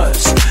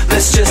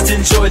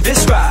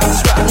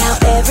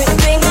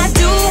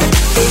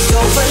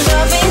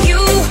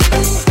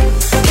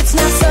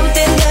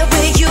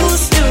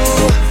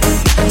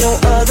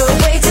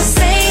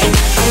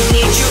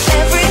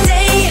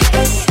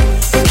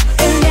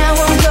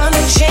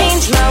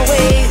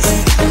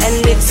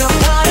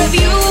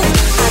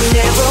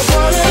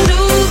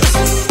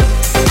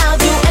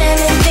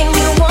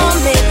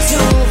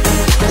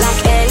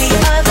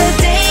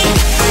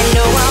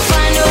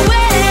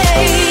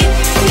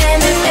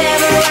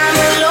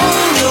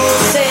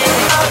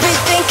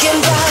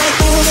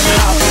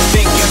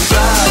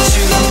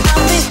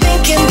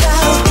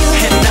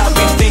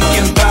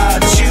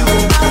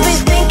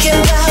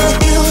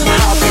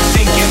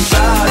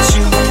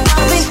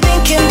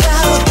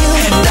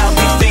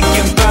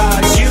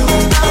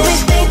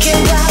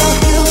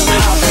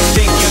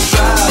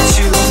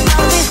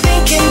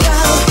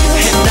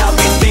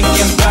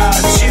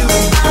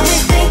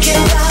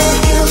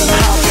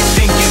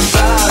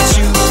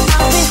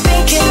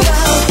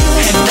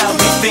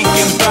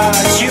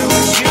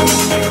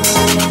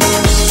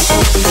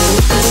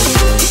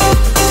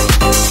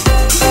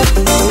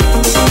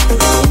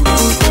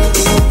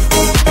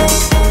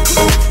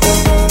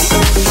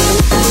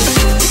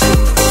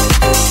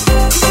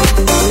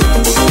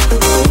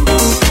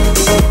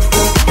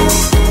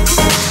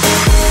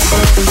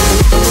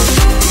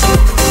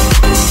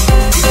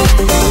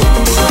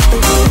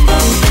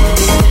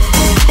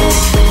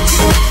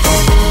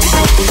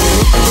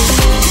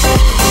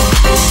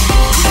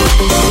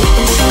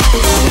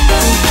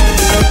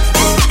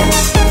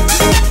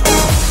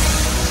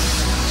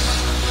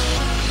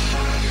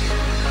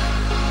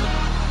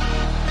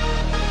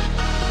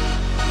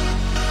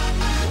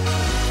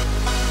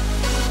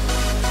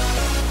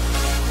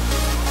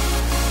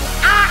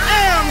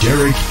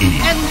 Derrick E.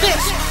 And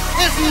this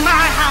is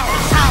my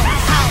house.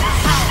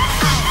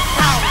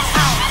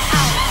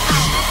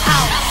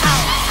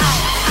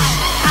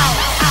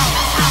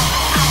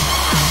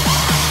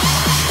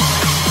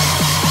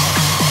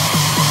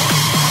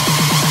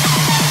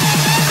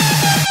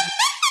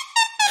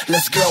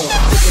 Let's go.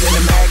 Bigger than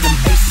a magnum,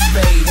 ace of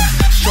spades.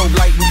 Strobe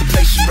light, we can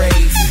play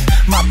charades.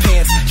 My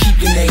pants, keep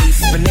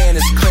grenades.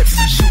 Bananas, clips,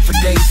 shoot for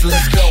days.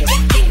 Let's go.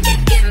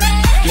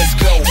 Let's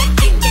go.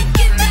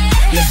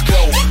 Let's go.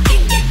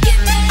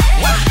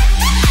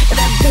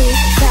 That big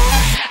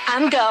fat,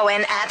 I'm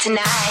going out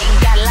tonight.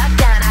 Got it locked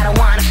down, I don't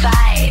wanna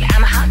fight.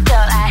 I'm a hot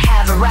girl, I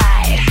have a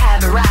ride.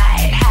 Have a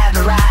ride, have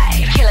a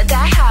ride. Killer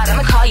die hard,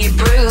 I'ma call you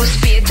Bruce.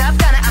 Be a top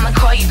gunner, I'ma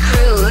call you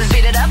Cruz.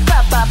 Beat it up,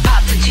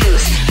 pop the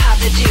juice. Pop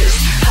the juice,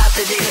 pop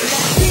the juice.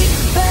 Big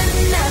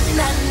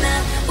banana,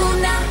 ooh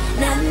na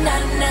na na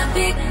na.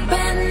 Big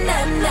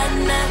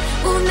banana,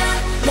 ooh na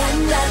na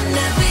na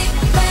na. Big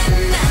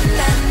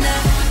banana,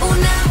 ooh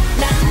na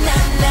na na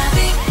na.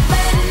 Big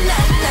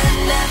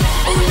banana,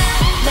 ooh na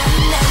na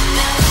na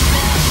na.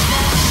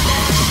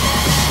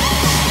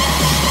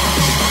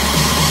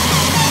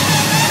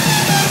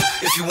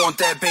 If you want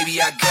that, baby,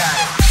 I got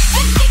it.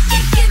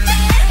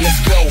 Let's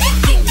go.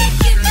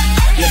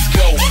 Let's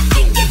go.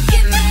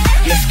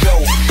 Let's go.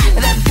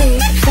 That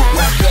big fat.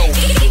 Let's go.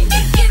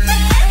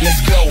 Let's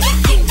go.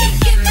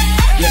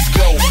 Let's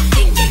go.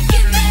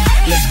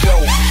 Let's go.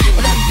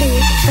 That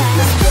big fat.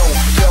 Let's go.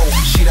 Go.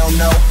 She don't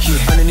know.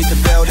 Underneath the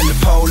belt in the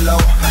polo.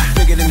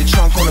 Bigger than the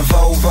trunk on a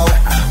Volvo.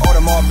 All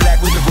them all black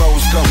with the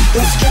rose gold.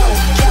 Let's go.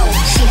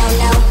 She don't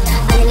know.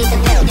 Underneath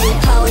the belt in the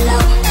polo.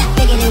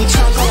 Bigger than the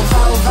trunk on a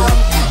Volvo.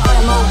 All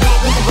them all black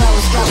with the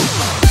rose gold.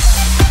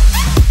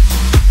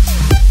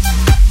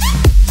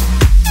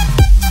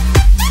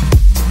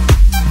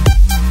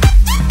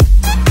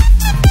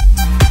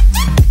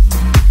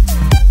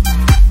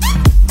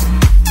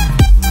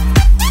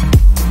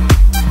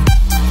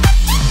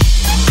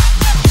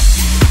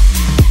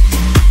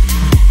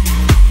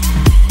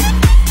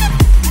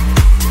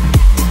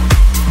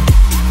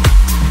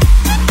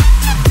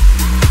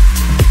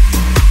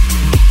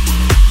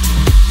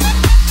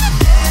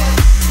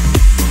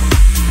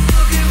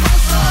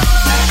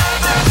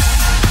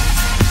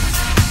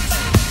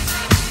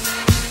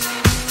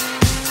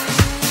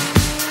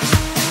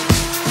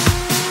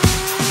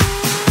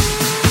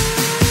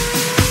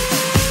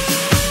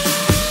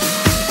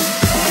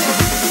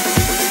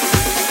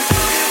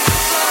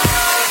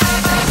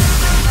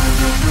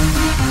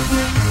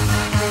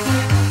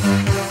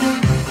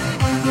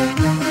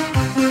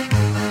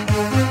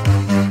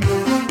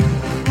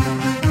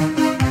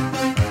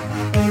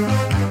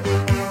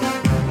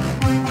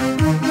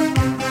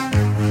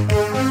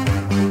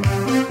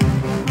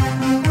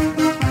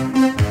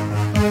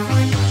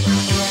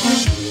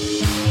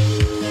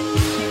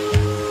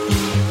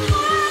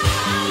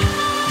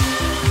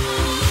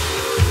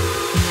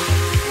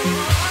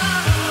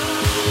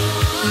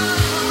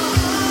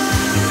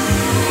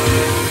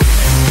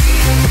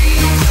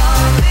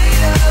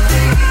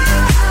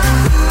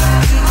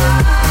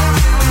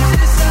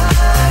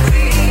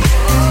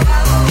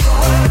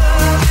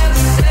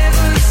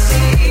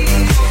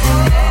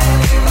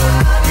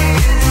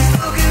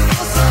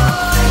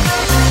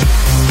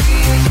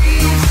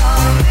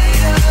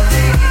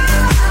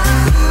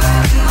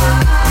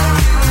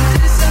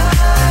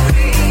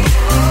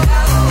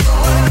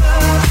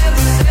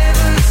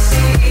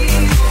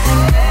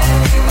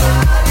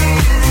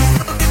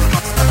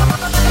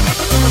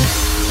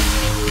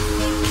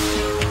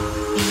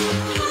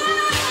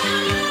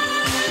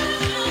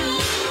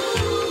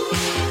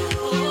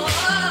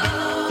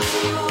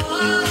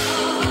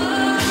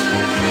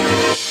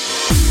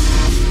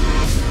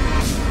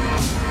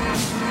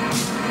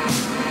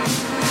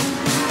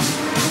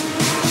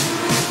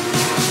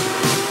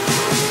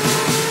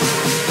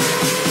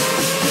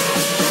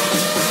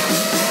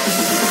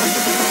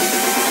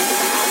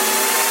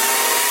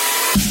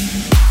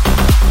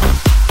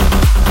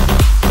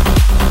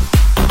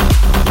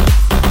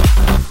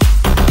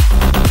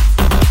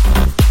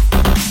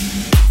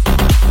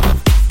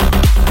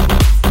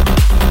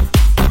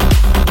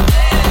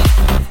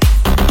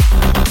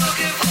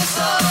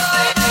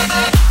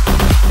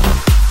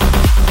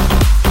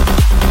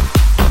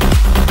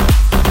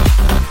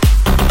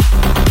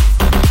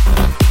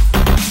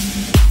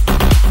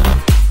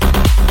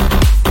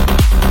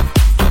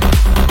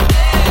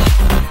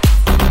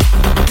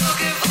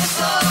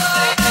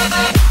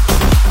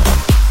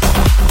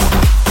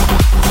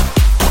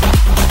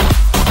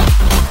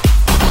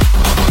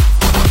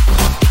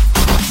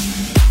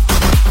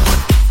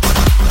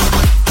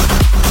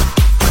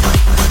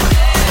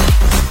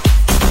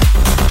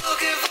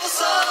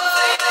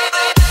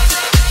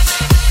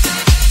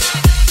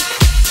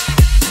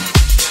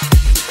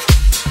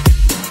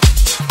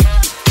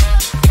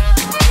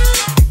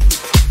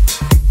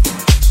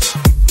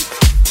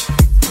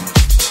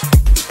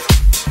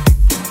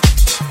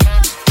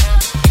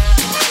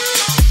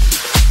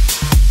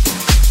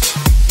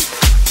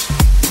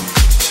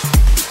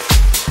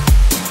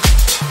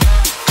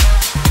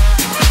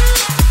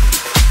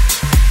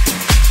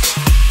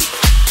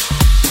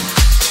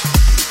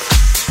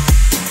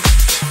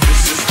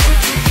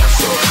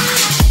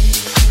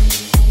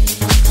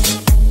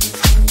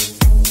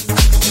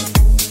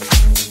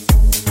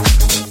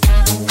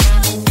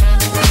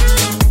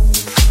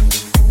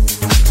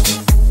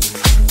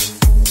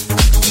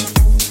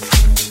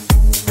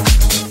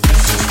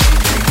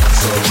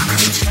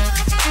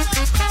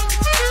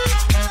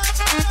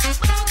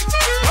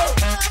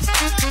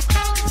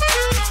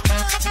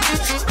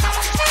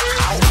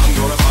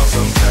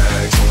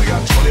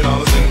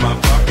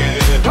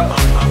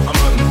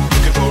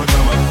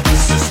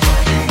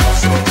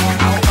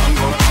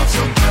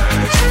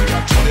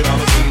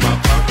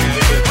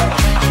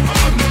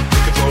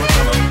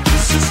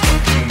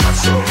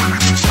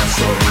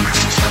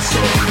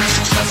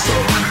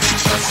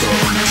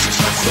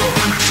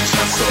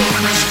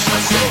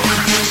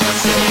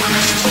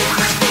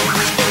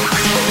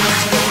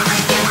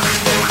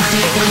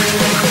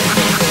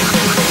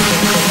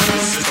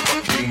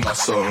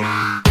 soul.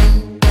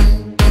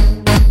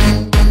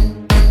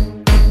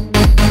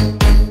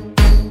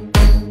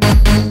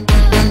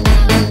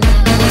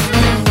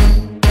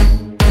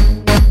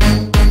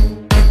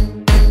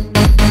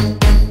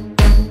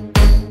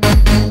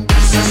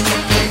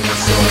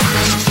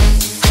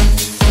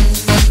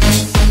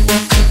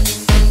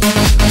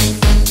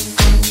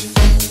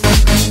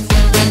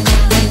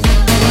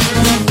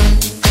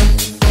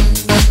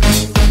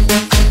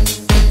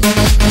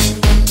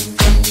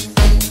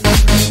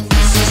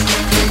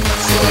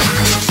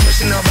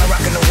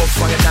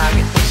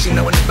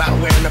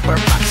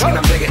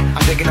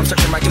 I'm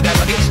searching right through that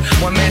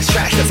luggage. One man's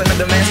trash, that's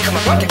another man's come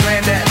up. Fucking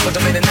granddad, put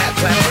them in that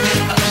plan.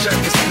 Shirt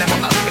is never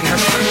up in her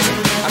skirt.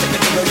 I'm in the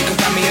road, you can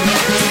find me in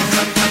there.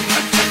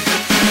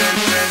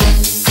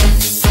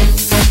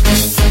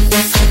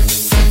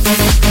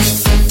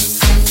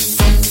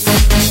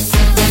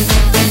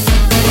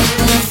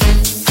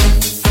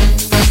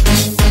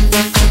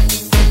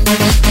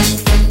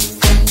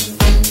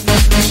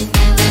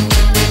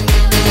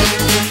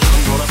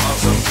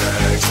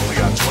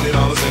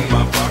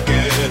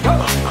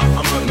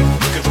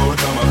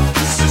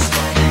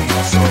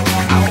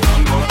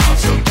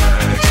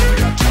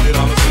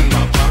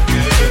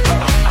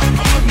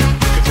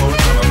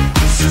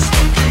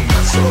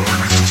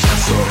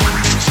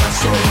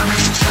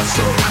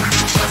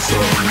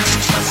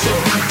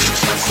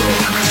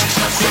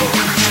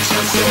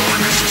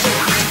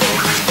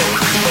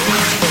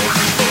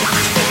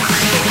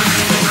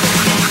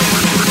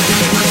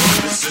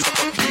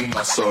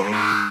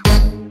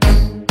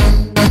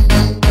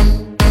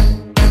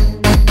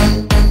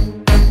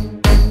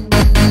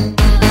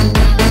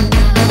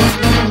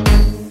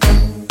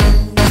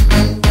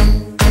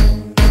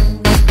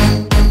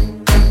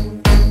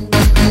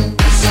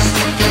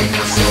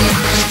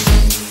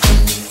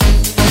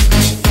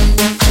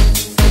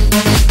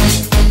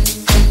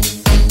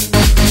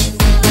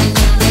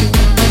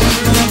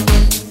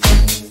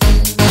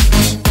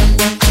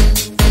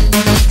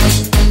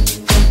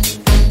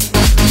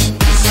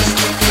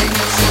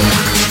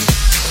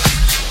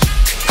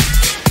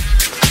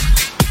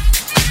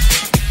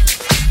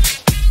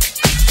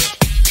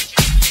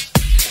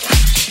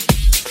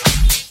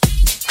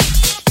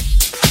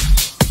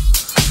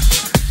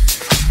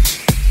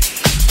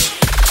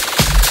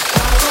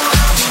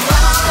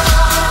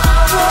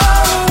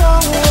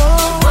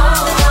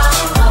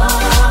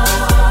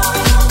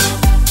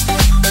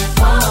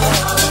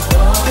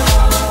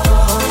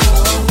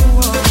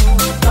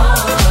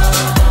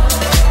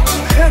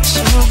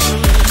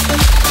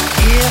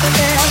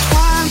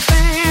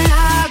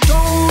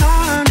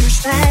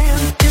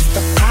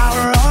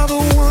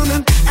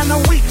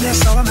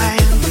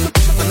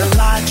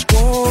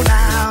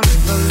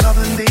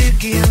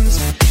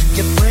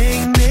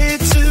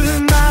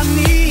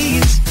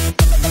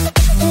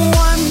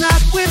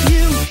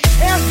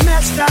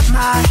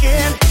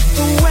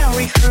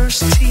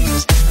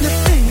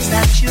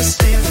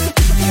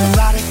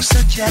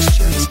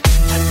 Suggestions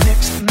and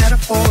mixed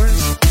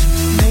metaphors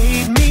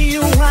made me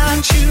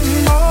want you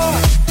more.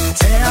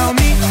 Tell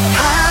me,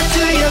 how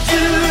do you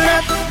do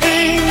that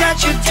thing that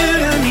you do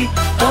to me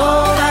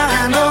over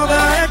and over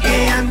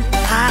again?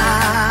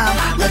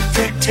 I'm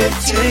addicted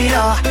to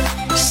your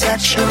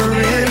sexual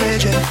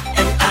religion,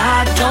 and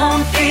I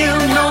don't feel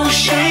no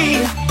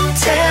shame.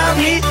 Tell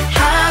me,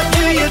 how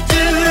do you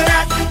do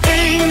that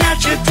thing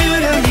that you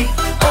do to me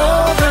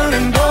over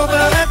and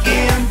over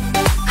again?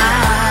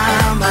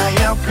 I'm a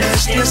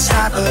helpless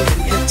disciple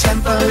in your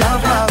temple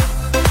of love,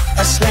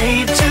 a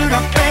slave to the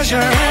pleasure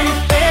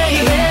and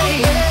pain.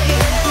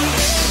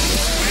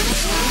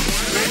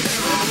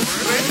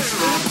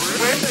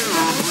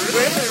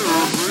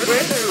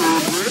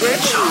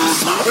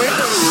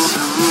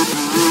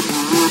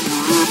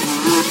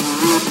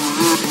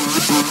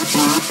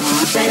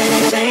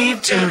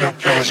 Slave to the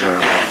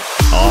pleasure.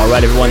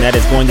 Alright everyone, that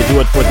is going to do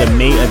it for the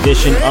May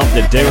edition of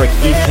the Derrick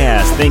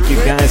E-Cast. Thank you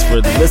guys for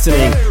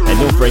listening, and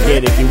don't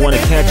forget, if you want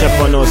to catch up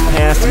on those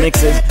past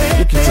mixes,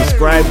 you can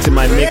subscribe to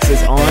my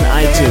mixes on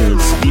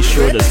iTunes. Be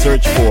sure to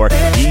search for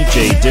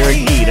DJ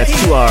Derrick E, that's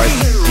 2 R's,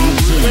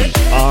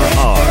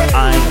 D-E-R-R-I-C-K.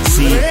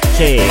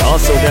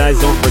 Also guys,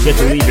 don't forget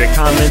to leave your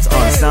comments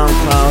on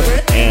SoundCloud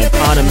and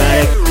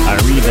Podomatic. I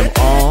read them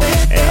all,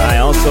 and I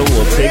also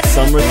will take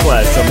some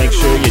requests, so make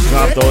sure you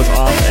drop those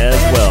off as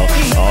well.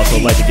 I also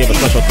like to give a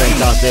special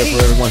thanks out there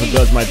for everyone who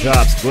does my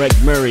jobs: Greg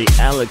Murray,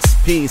 Alex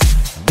Peace,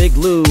 Big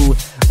Lou,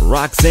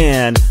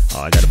 Roxanne.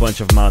 I got a bunch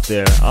of them out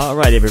there.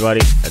 Alright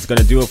everybody, that's going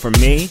to do it for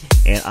me,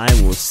 and I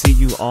will see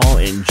you all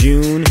in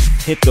June.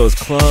 Hit those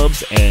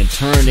clubs and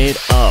turn it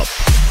up.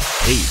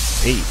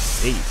 Peace,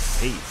 peace, peace,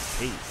 peace,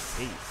 peace,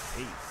 peace,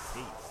 peace.